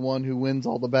Christ is the one who wins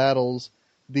all the battles,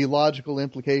 the logical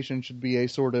implication should be a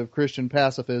sort of Christian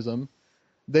pacifism.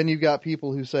 Then you've got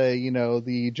people who say,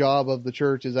 the job of the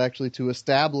church is actually to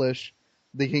establish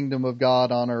the kingdom of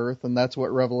God on earth, and that's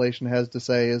what Revelation has to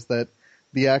say, is that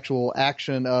the actual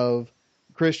action of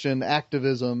Christian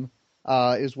activism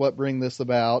is what bring this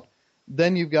about.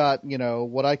 Then you've got,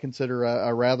 what I consider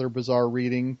a rather bizarre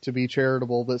reading, to be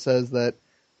charitable, that says that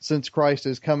since Christ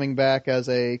is coming back as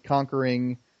a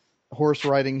conquering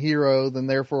horse-riding hero, then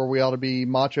therefore we ought to be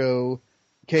macho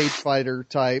cage fighter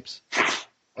types.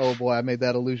 Oh boy, I made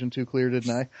that illusion too clear,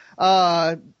 didn't I?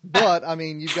 But I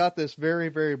mean, you've got this very,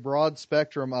 very broad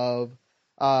spectrum of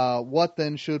what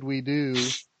then should we do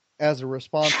as a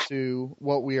response to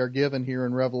what we are given here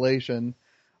in Revelation.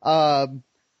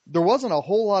 There wasn't a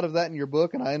whole lot of that in your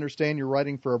book, and I understand you're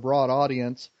writing for a broad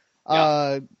audience.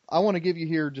 I want to give you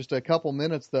here just a couple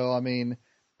minutes, though. I mean,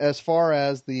 as far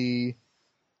as the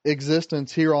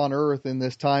existence here on earth in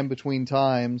this time between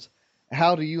times,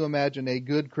 how do you imagine a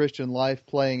good Christian life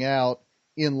playing out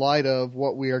in light of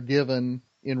what we are given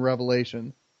in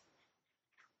Revelation?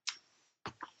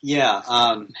 Yeah,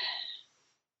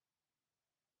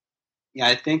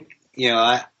 I think,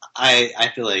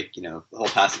 I feel like, the whole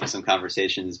pacifism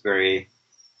conversation is very,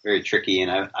 very tricky,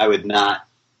 and I would not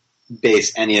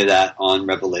base any of that on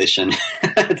Revelation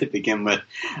to begin with.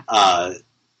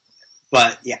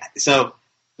 But yeah, so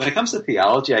when it comes to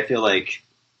theology, I feel like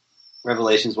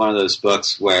Revelation is one of those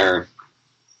books where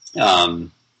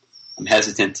I'm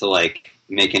hesitant to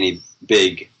make any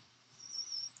big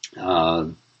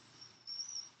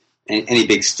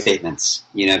statements,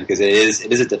 because it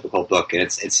is a difficult book, and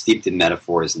it's steeped in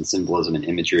metaphors and symbolism and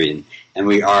imagery, and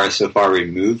we are so far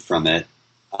removed from it.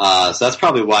 So that's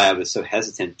probably why I was so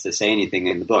hesitant to say anything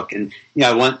in the book. And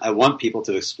I want people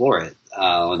to explore it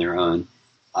on their own.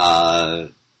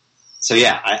 So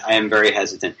yeah, I am very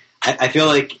hesitant. I feel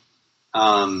like,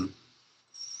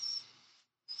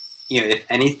 if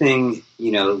anything,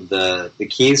 the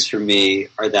keys for me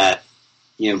are that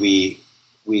we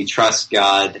trust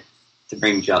God to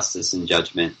bring justice and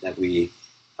judgment. That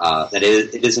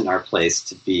it isn't our place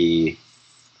to be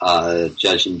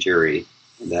judge and jury.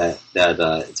 That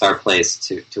it's our place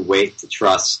to wait, to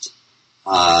trust,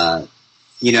 and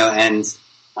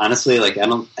honestly,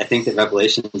 I think that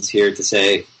Revelation is here to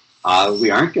say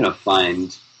we aren't going to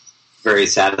find very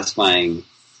satisfying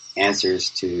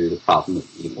answers to the problem of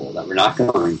evil. That we're not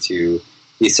going to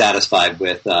be satisfied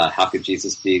with how could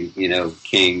Jesus be,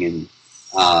 king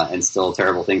and still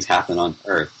terrible things happen on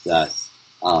earth. That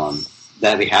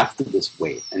we have to just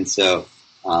wait, and so.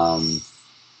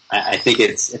 I think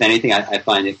it's, if anything, I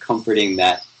find it comforting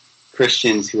that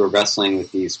Christians who are wrestling with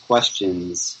these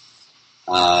questions,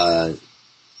 they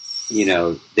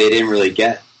didn't really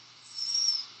get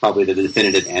probably the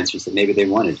definitive answers that maybe they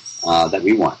wanted, that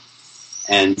we want.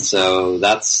 And so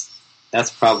that's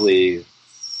probably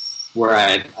where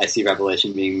I see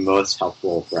Revelation being most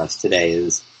helpful for us today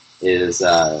is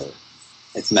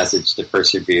its message to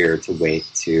persevere, to wait,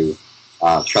 to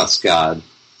trust God.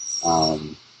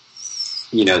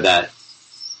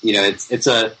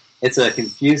 It's a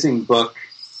confusing book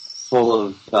full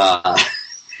of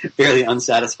fairly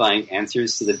unsatisfying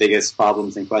answers to the biggest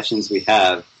problems and questions we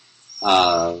have,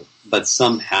 but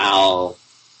somehow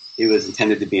it was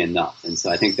intended to be enough, and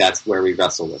so I think that's where we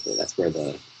wrestle with it. That's where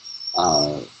the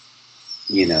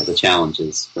challenge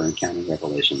is for encountering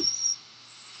Revelation.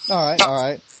 All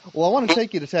right. Well, I want to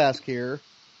take you to task here,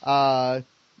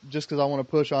 just because I want to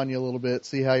push on you a little bit,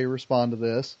 see how you respond to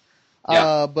this.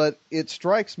 Yeah. But it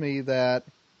strikes me that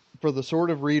for the sort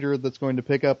of reader that's going to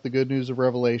pick up the good news of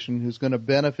Revelation, who's going to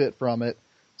benefit from it,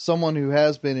 someone who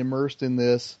has been immersed in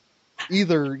this,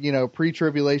 either,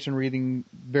 pre-tribulation reading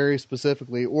very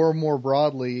specifically, or more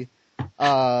broadly,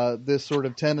 this sort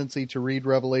of tendency to read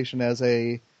Revelation as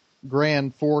a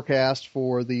grand forecast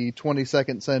for the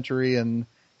 22nd century and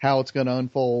how it's going to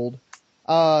unfold.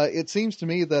 It seems to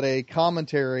me that a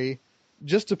commentary,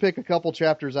 just to pick a couple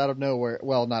chapters out of nowhere,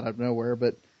 well, not out of nowhere,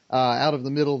 but out of the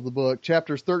middle of the book,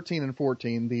 chapters 13 and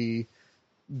 14, the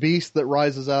beast that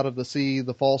rises out of the sea,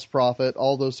 the false prophet,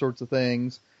 all those sorts of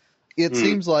things, it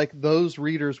seems like those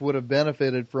readers would have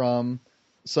benefited from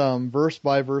some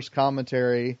verse-by-verse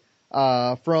commentary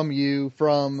from you,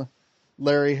 from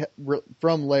Larry.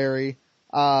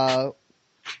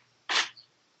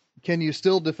 Can you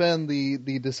still defend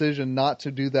the decision not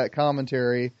to do that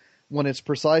commentary when it's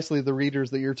precisely the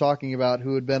readers that you're talking about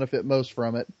who would benefit most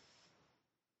from it?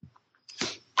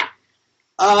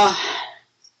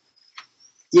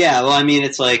 Yeah, well, I mean,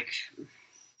 it's like,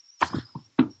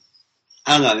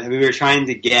 I don't know. I mean, we were trying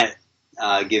to give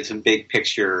some big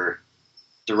picture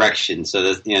direction.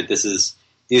 So that,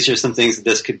 these are some things that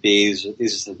this could be.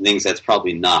 These are some things that's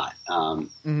probably not. So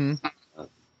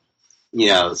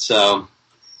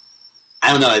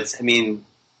I don't know.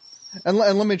 And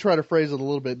let me try to phrase it a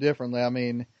little bit differently. I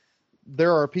mean,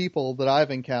 there are people that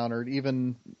I've encountered,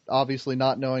 even obviously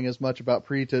not knowing as much about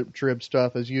pre-trib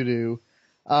stuff as you do,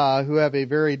 who have a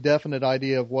very definite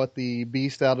idea of what the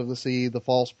beast out of the sea, the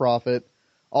false prophet,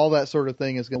 all that sort of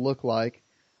thing is going to look like.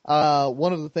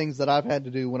 One of the things that I've had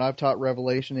to do when I've taught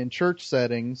Revelation in church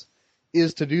settings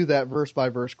is to do that verse by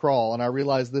verse crawl. And I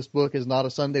realize this book is not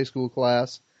a Sunday school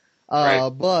class, Right.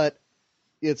 but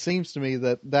it seems to me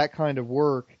that kind of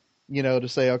work, to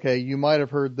say, okay, you might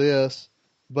have heard this,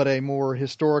 but a more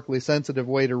historically sensitive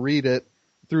way to read it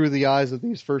through the eyes of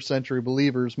these first century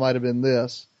believers might have been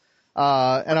this.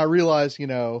 And I realize,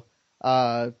 you've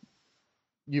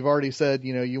already said,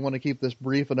 you want to keep this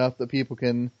brief enough that people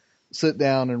can sit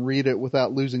down and read it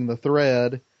without losing the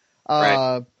thread.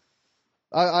 Right.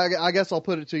 I guess I'll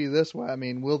put it to you this way. I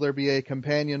mean, will there be a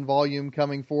companion volume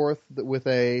coming forth with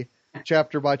a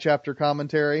chapter by chapter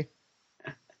commentary?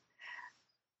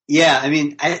 Yeah, I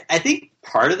mean, I think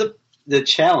part of the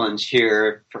challenge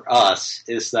here for us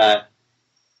is that,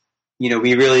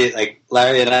 we really, like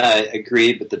Larry and I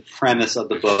agreed with the premise of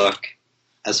the book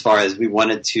as far as we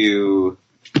wanted to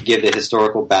give the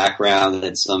historical background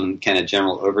and some kind of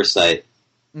general oversight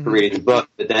for reading the book.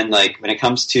 But then, like, when it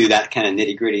comes to that kind of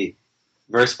nitty gritty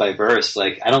verse by verse,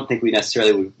 like, I don't think we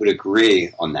necessarily would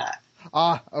agree on that.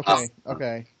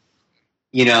 Okay.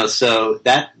 So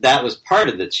that was part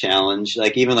of the challenge.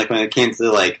 Like, even like when it came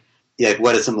to like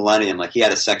what is a millennium? Like, he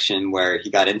had a section where he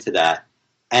got into that,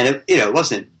 and it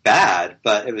wasn't bad,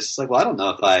 but it was just like, well, I don't know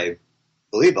if I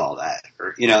believe all that,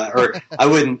 or I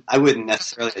wouldn't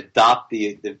necessarily adopt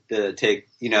the take,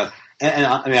 and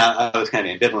I mean, I was kind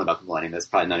of ambivalent about the millennium. That's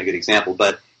probably not a good example,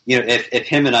 but if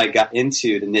him and I got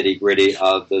into the nitty gritty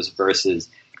of those verses,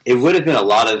 it would have been a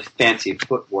lot of fancy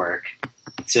footwork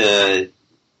to,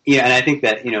 and I think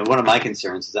that, one of my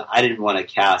concerns is that I didn't want to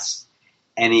cast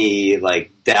any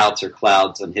like doubts or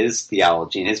clouds on his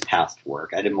theology and his past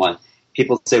work. I didn't want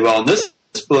people to say, well, in this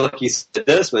book he said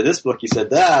this, but in this book he said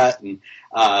that, and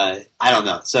I don't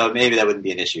know. So maybe that wouldn't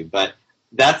be an issue, but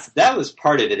that was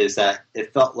part of it, is that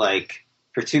it felt like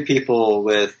for two people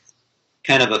with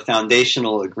kind of a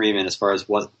foundational agreement as far as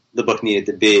what the book needed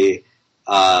to be,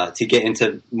 to get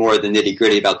into more of the nitty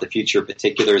gritty about the future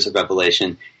particulars of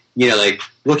Revelation. Like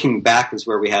looking back was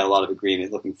where we had a lot of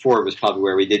agreement. Looking forward was probably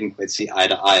where we didn't quite see eye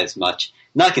to eye as much.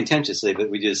 Not contentiously, but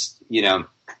we just,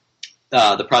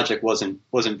 the project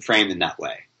wasn't framed in that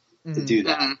way to do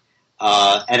that.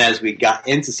 And as we got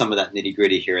into some of that nitty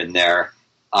gritty here and there,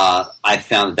 I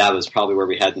found that was probably where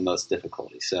we had the most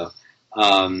difficulty. So,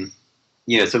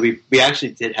 so we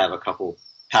actually did have a couple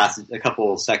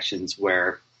sections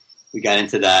where we got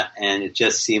into that, and it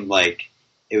just seemed like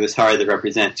it was hard to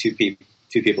represent two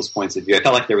people's points of view. I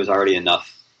felt like there was already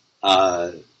enough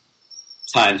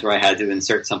times where I had to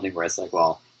insert something where it's like,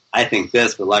 well, I think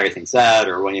this, but Larry thinks that,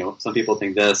 or when some people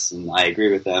think this, and I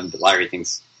agree with them, but Larry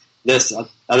thinks this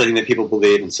other thing that people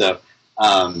believe, and so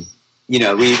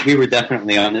we were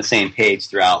definitely on the same page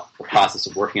throughout the process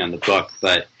of working on the book,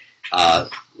 but the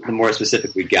more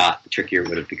specific we got, the trickier it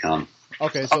would have become.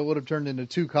 Okay, so it would have turned into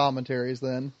two commentaries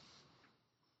then.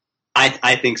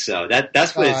 I think so.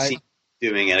 That's what it seemed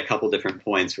doing at a couple different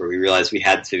points where we realized we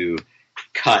had to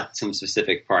cut some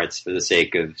specific parts for the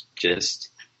sake of just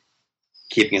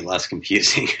keeping it less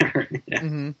confusing.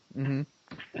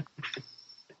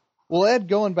 Well, Ed,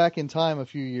 going back in time a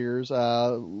few years,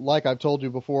 like I've told you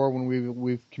before when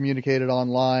we've communicated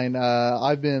online,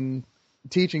 I've been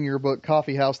teaching your book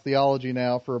Coffee House Theology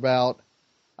now for about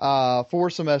 4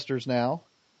 semesters now.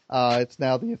 It's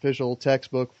now the official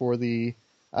textbook for the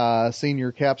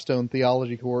senior capstone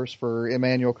theology course for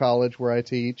Emmanuel College, where I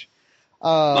teach.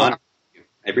 I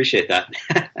appreciate that.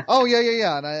 Oh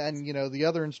yeah, and the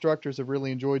other instructors have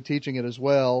really enjoyed teaching it as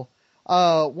well.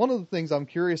 One of the things I'm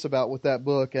curious about with that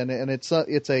book, and it's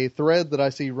a thread that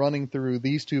I see running through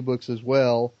these two books as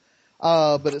well,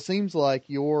 but it seems like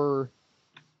your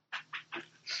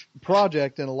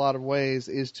project in a lot of ways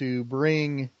is to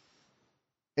bring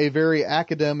a very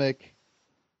academic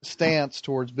stance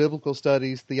towards biblical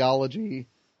studies, theology,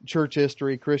 church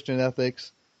history, Christian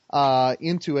ethics,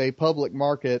 into a public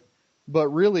market, but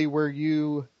really where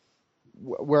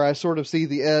I sort of see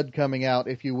the Ed coming out,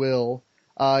 if you will,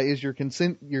 is your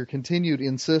continued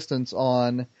insistence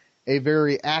on a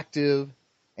very active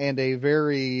and a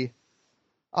very,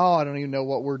 I don't even know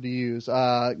what word to use,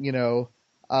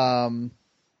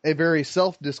 a very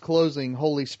self-disclosing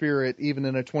Holy Spirit, even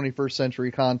in a 21st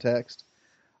century context.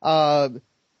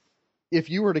 If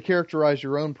you were to characterize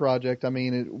your own project, I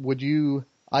mean, would you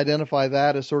identify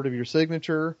that as sort of your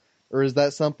signature, or is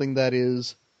that something that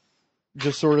is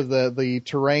just sort of the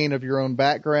terrain of your own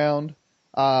background?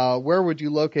 Where would you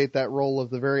locate that role of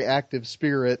the very active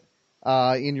Spirit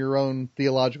in your own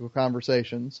theological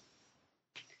conversations?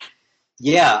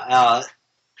 Yeah,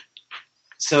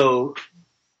 so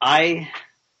I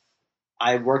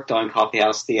worked on Coffee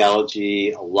House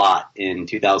Theology a lot in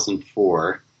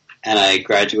 2004, and I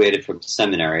graduated from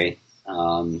seminary.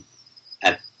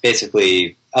 I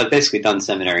was basically done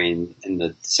seminary in the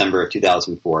December of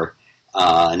 2004,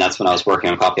 and that's when I was working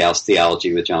on Coffeehouse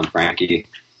Theology with John Franke.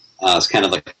 I was kind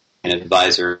of like an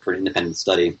advisor for independent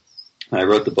study when I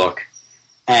wrote the book.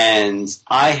 And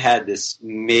I had this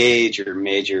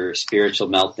major spiritual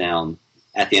meltdown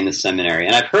at the end of seminary.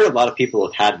 And I've heard a lot of people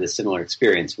have had this similar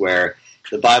experience where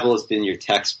the Bible has been your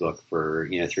textbook for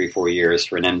 3-4 years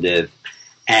for an MDiv,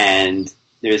 and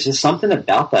there's just something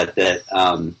about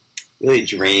that really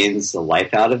drains the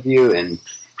life out of you. And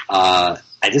I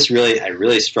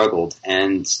really struggled,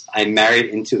 and I married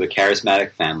into a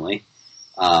charismatic family,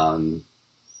 and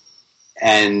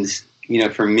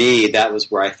for me, that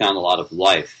was where I found a lot of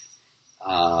life.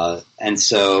 And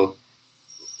so,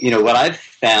 what I've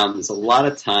found is a lot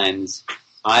of times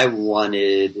I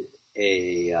wanted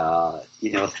a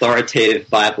authoritative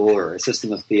Bible or a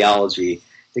system of theology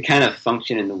to kind of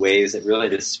function in the ways that really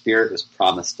the Spirit was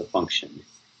promised to function.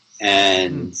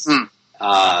 And,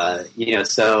 for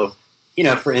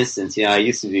instance, I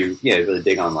used to be really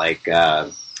big on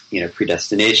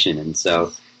predestination. And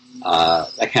so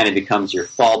that kind of becomes your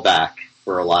fallback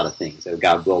for a lot of things. So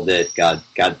God willed it, God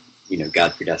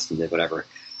predestined it, whatever it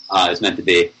was meant to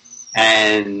be.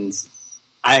 And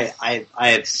I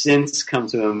have since come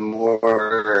to a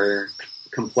more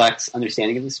complex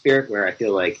understanding of the Spirit, where I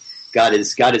feel like God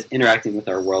is interacting with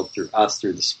our world through us,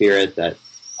 through the Spirit. That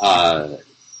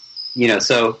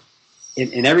so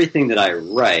in everything that I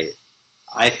write,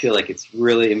 I feel like it's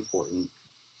really important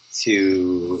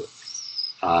to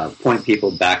point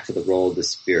people back to the role of the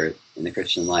Spirit in the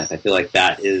Christian life. I feel like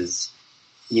that is,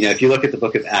 if you look at the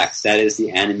book of Acts, that is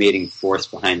the animating force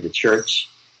behind the church.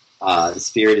 The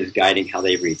Spirit is guiding how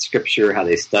they read Scripture, how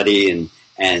they study, and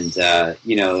I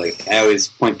always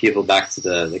point people back to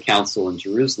the council in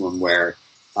Jerusalem, where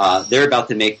they're about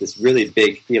to make this really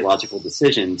big theological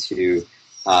decision to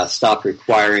stop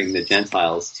requiring the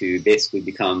Gentiles to basically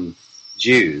become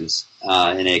Jews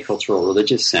in a cultural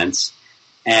religious sense.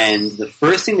 And the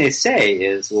first thing they say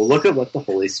is, well, look at what the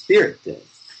Holy Spirit did.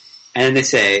 And they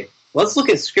say, let's look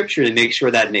at Scripture to make sure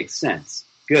that makes sense.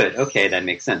 Good, okay, that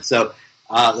makes sense. So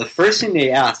the first thing they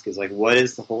ask is, what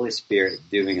is the Holy Spirit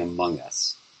doing among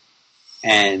us?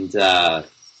 And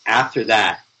after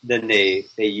that, then they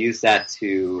use that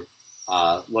to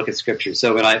look at Scripture.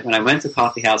 So when I went to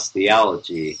Coffeehouse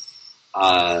Theology,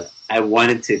 I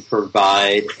wanted to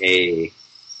provide a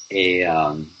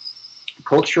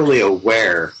culturally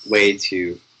aware way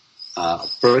to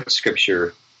approach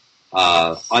Scripture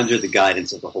under the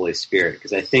guidance of the Holy Spirit,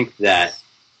 because I think that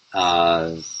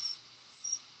I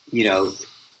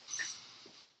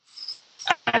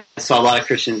saw a lot of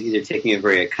Christians either taking a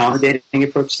very accommodating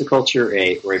approach to culture or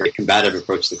a very combative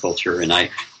approach to culture, and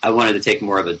I wanted to take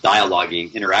more of a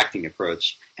dialoguing, interacting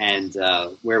approach. And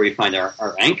where we find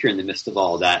our anchor in the midst of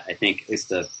all of that, I think, is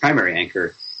the primary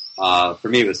anchor for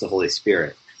me was the Holy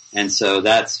Spirit. And so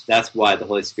that's why the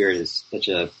Holy Spirit is such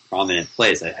a prominent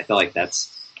place. I feel like that's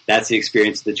the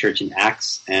experience of the church in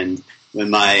Acts. And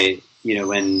when when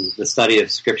the study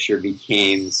of Scripture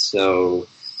became so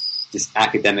just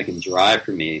academic and dry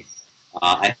for me,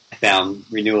 I found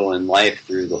renewal in life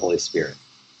through the Holy Spirit.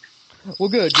 Well,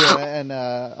 good. Yeah. And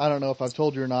I don't know if I've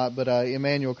told you or not, but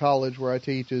Emmanuel College, where I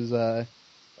teach, is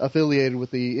affiliated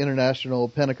with the International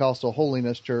Pentecostal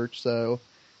Holiness Church. So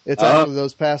it's actually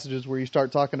those passages where you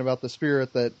start talking about the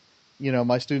Spirit that,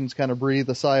 my students kind of breathe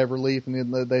a sigh of relief, and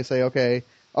then they say, okay,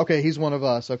 he's one of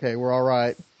us. Okay, we're all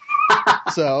right.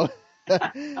 So,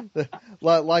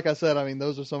 like I said, I mean,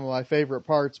 those are some of my favorite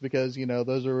parts, because,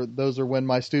 those are when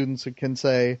my students can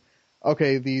say,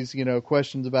 okay, these,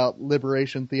 questions about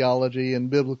liberation theology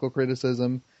and biblical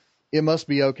criticism, it must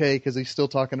be okay because he's still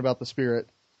talking about the Spirit.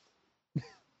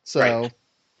 So,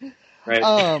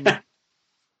 right.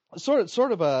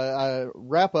 Sort of a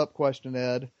wrap-up question,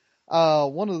 Ed.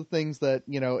 One of the things that,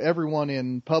 everyone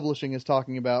in publishing is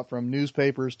talking about, from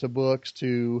newspapers to books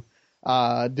to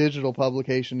digital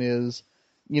publication, is,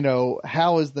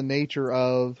 how is the nature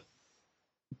of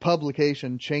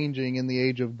publication changing in the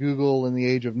age of Google and the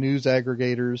age of news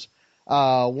aggregators?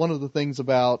 One of the things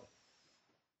about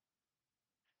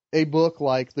a book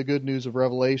like The Good News of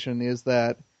Revelation is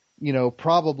that,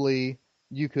 probably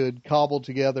you could cobble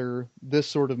together this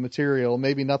sort of material,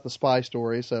 maybe not the spy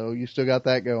story, so you still got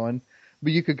that going,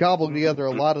 but you could cobble together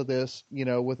a lot of this,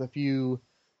 with a few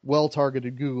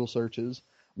well-targeted Google searches.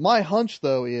 My hunch,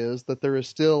 though, is that there is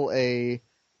still a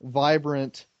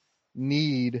vibrant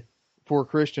need for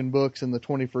Christian books in the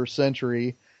 21st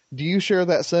century. Do you share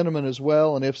that sentiment as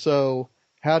well? And if so,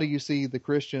 how do you see the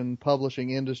Christian publishing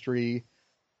industry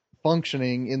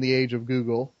functioning in the age of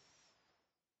Google?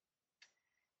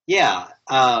 Yeah.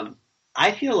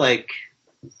 I feel like,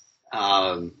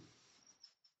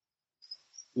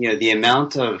 the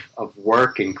amount of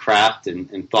work and craft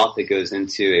and thought that goes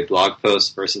into a blog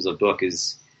post versus a book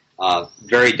is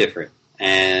very different.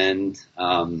 And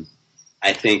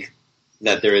I think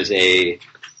that there is a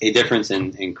difference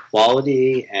in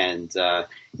quality and, not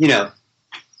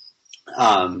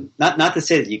to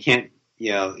say that you can't,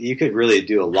 you could really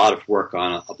do a lot of work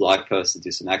on a blog post and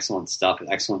do some excellent stuff and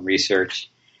excellent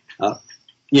research. So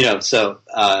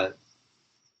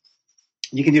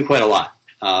you can do quite a lot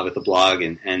with the blog,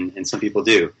 and some people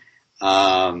do.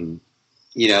 And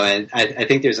I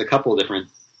think there's a couple of different,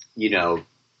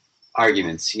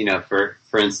 arguments.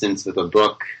 For instance, with a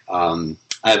book, I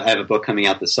have a book coming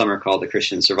out this summer called The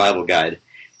Christian Survival Guide,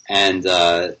 and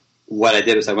what I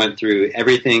did was I went through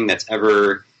everything that's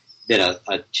ever been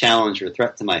a challenge or a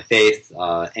threat to my faith,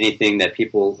 anything that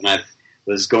people, when I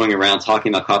was going around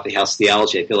talking about coffee house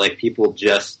theology, I feel like people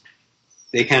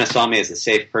they kind of saw me as a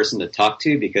safe person to talk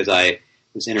to because I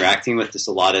was interacting with just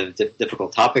a lot of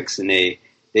difficult topics, and they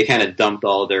kind of dumped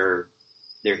all their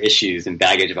issues and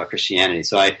baggage about Christianity.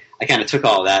 So I kind of took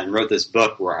all of that and wrote this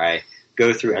book where I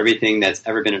go through everything that's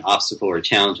ever been an obstacle or a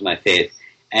challenge in my faith.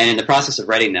 And in the process of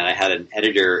writing that, I had an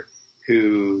editor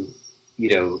who,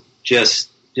 just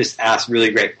asked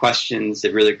really great questions,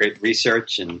 did really great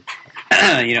research, and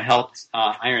helped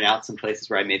iron out some places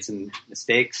where I made some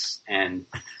mistakes. And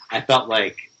I felt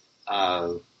like,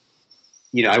 I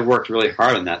worked really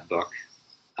hard on that book.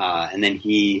 And then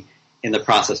he, in the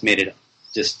process, made it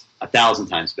just 1,000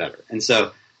 times better. And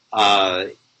so,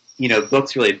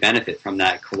 books really benefit from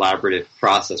that collaborative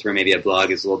process where maybe a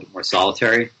blog is a little bit more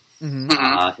solitary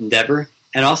endeavor.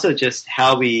 And also just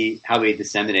how we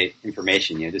disseminate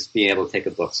information, just being able to take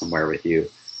a book somewhere with you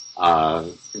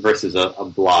versus a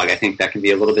blog. I think that can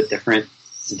be a little bit different.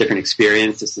 It's a different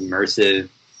experience. It's immersive.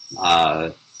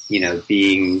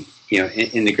 Being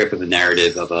in the grip of a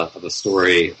narrative of a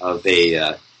story of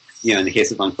a in the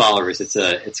case of Unfollowers,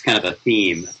 it's kind of a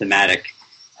thematic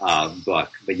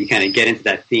book. But you kind of get into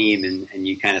that theme and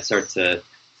you kind of start to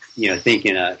think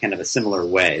in a kind of a similar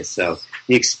way. So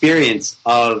the experience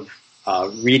of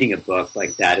reading a book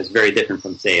like that is very different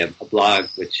from, say, a blog,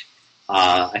 which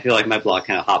I feel like my blog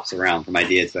kind of hops around from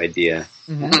idea to idea.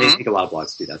 Mm-hmm. And I think a lot of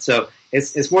blogs do that. So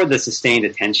it's more the sustained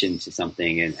attention to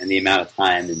something and the amount of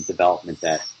time and development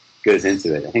that goes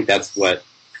into it. I think that's what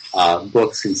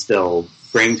books can still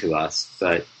bring to us.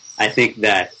 But I think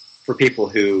that for people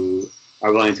who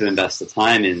are willing to invest the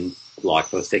time in a blog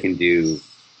post, they can do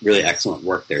really excellent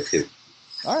work there too.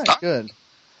 All right, good.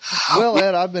 Well,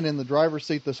 Ed, I've been in the driver's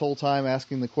seat this whole time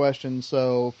asking the question,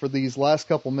 so for these last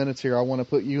couple minutes here, I want to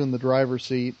put you in the driver's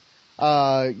seat.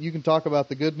 You can talk about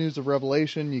the good news of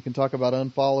Revelation, you can talk about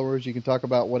Unfollowers, you can talk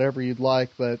about whatever you'd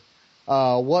like, but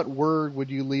what word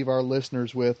would you leave our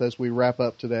listeners with as we wrap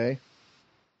up today?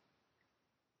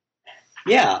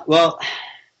 Yeah, well,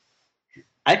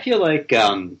 I feel like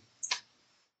where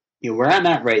I'm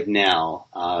at right now,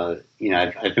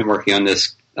 I've been working on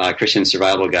this Christian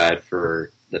Survival Guide for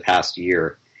the past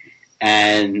year.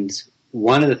 And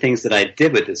one of the things that I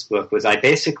did with this book was I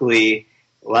basically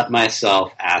let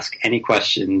myself ask any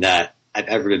question that I've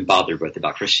ever been bothered with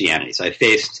about Christianity. So I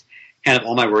faced kind of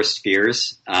all my worst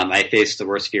fears. I faced the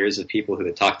worst fears of people who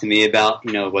had talked to me about,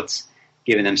 what's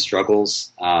given them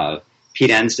struggles. Pete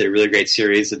Enns did a really great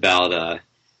series about,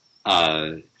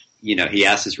 he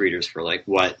asked his readers for like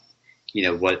what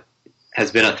has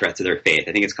been a threat to their faith.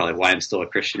 I think it's called Why I'm Still a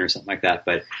Christian or something like that.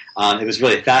 But it was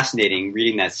really fascinating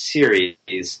reading that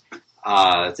series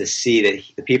to see that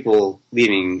the people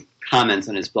leaving comments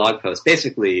on his blog post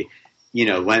basically,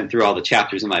 went through all the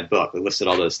chapters in my book. They listed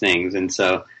all those things. And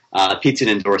so Pete's an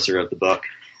endorser of the book.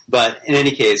 But in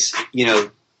any case,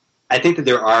 I think that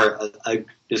there are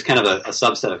there's kind of a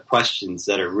subset of questions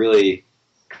that are really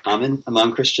common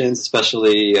among Christians,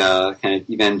 especially kind of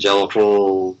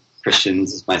evangelical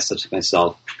Christians, such as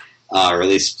myself, or at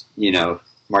least,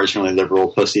 marginally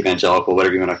liberal, post-evangelical,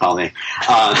 whatever you want to call me.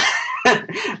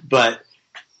 But,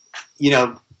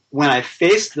 when I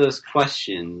faced those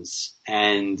questions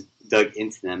and dug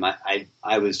into them,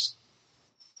 I was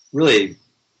really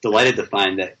delighted to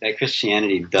find that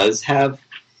Christianity does have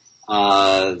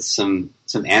some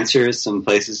answers, some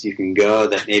places you can go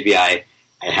that maybe I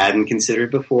hadn't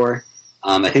considered before.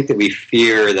 I think that we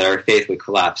fear that our faith would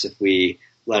collapse if we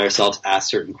let ourselves ask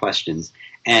certain questions.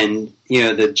 And,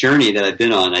 the journey that I've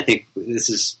been on, I think this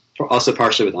is also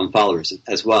partially with Unfollowers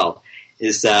as well,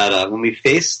 is that when we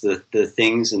face the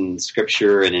things in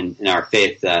Scripture and in our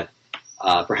faith that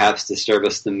perhaps disturb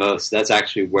us the most, that's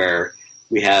actually where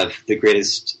we have the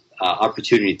greatest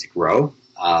opportunity to grow.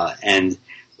 And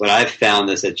what I've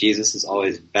found is that Jesus is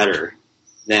always better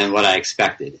than what I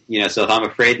expected. So if I'm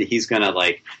afraid that he's going to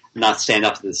like not stand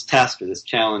up to this test or this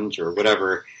challenge or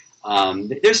whatever,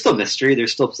 there's still mystery.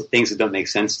 There's still things that don't make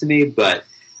sense to me, but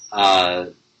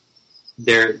there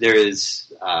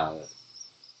is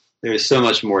so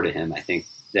much more to him, I think,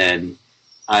 than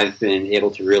I've been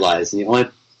able to realize. And the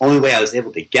only way I was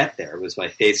able to get there was by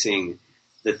facing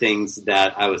the things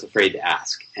that I was afraid to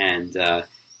ask. And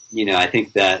I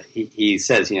think that he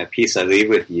says, peace I leave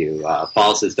with you.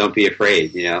 Paul says, don't be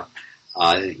afraid. We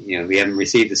haven't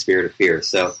received the spirit of fear.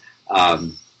 So,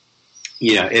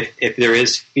 if there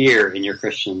is fear in your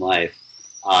Christian life,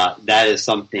 that is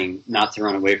something not to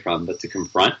run away from, but to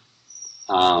confront.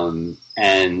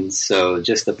 And so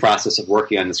just the process of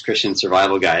working on this Christian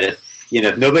survival guide,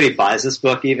 if nobody buys this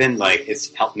book even, like,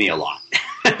 it's helped me a lot.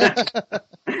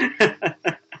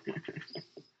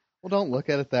 Well, don't look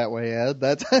at it that way, Ed.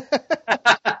 That's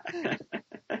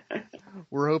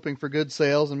we're hoping for good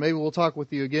sales, and maybe we'll talk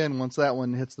with you again once that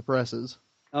one hits the presses.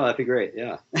 Oh, that'd be great,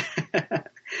 yeah.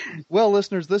 Well,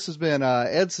 listeners, this has been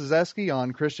Ed Cyzewski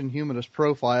on Christian Humanist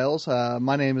Profiles.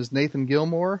 My name is Nathan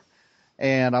Gilmore,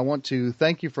 and I want to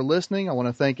thank you for listening. I want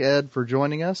to thank Ed for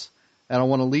joining us, and I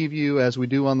want to leave you, as we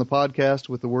do on the podcast,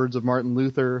 with the words of Martin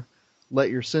Luther: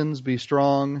 let your sins be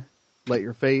strong, let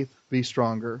your faith be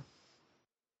stronger.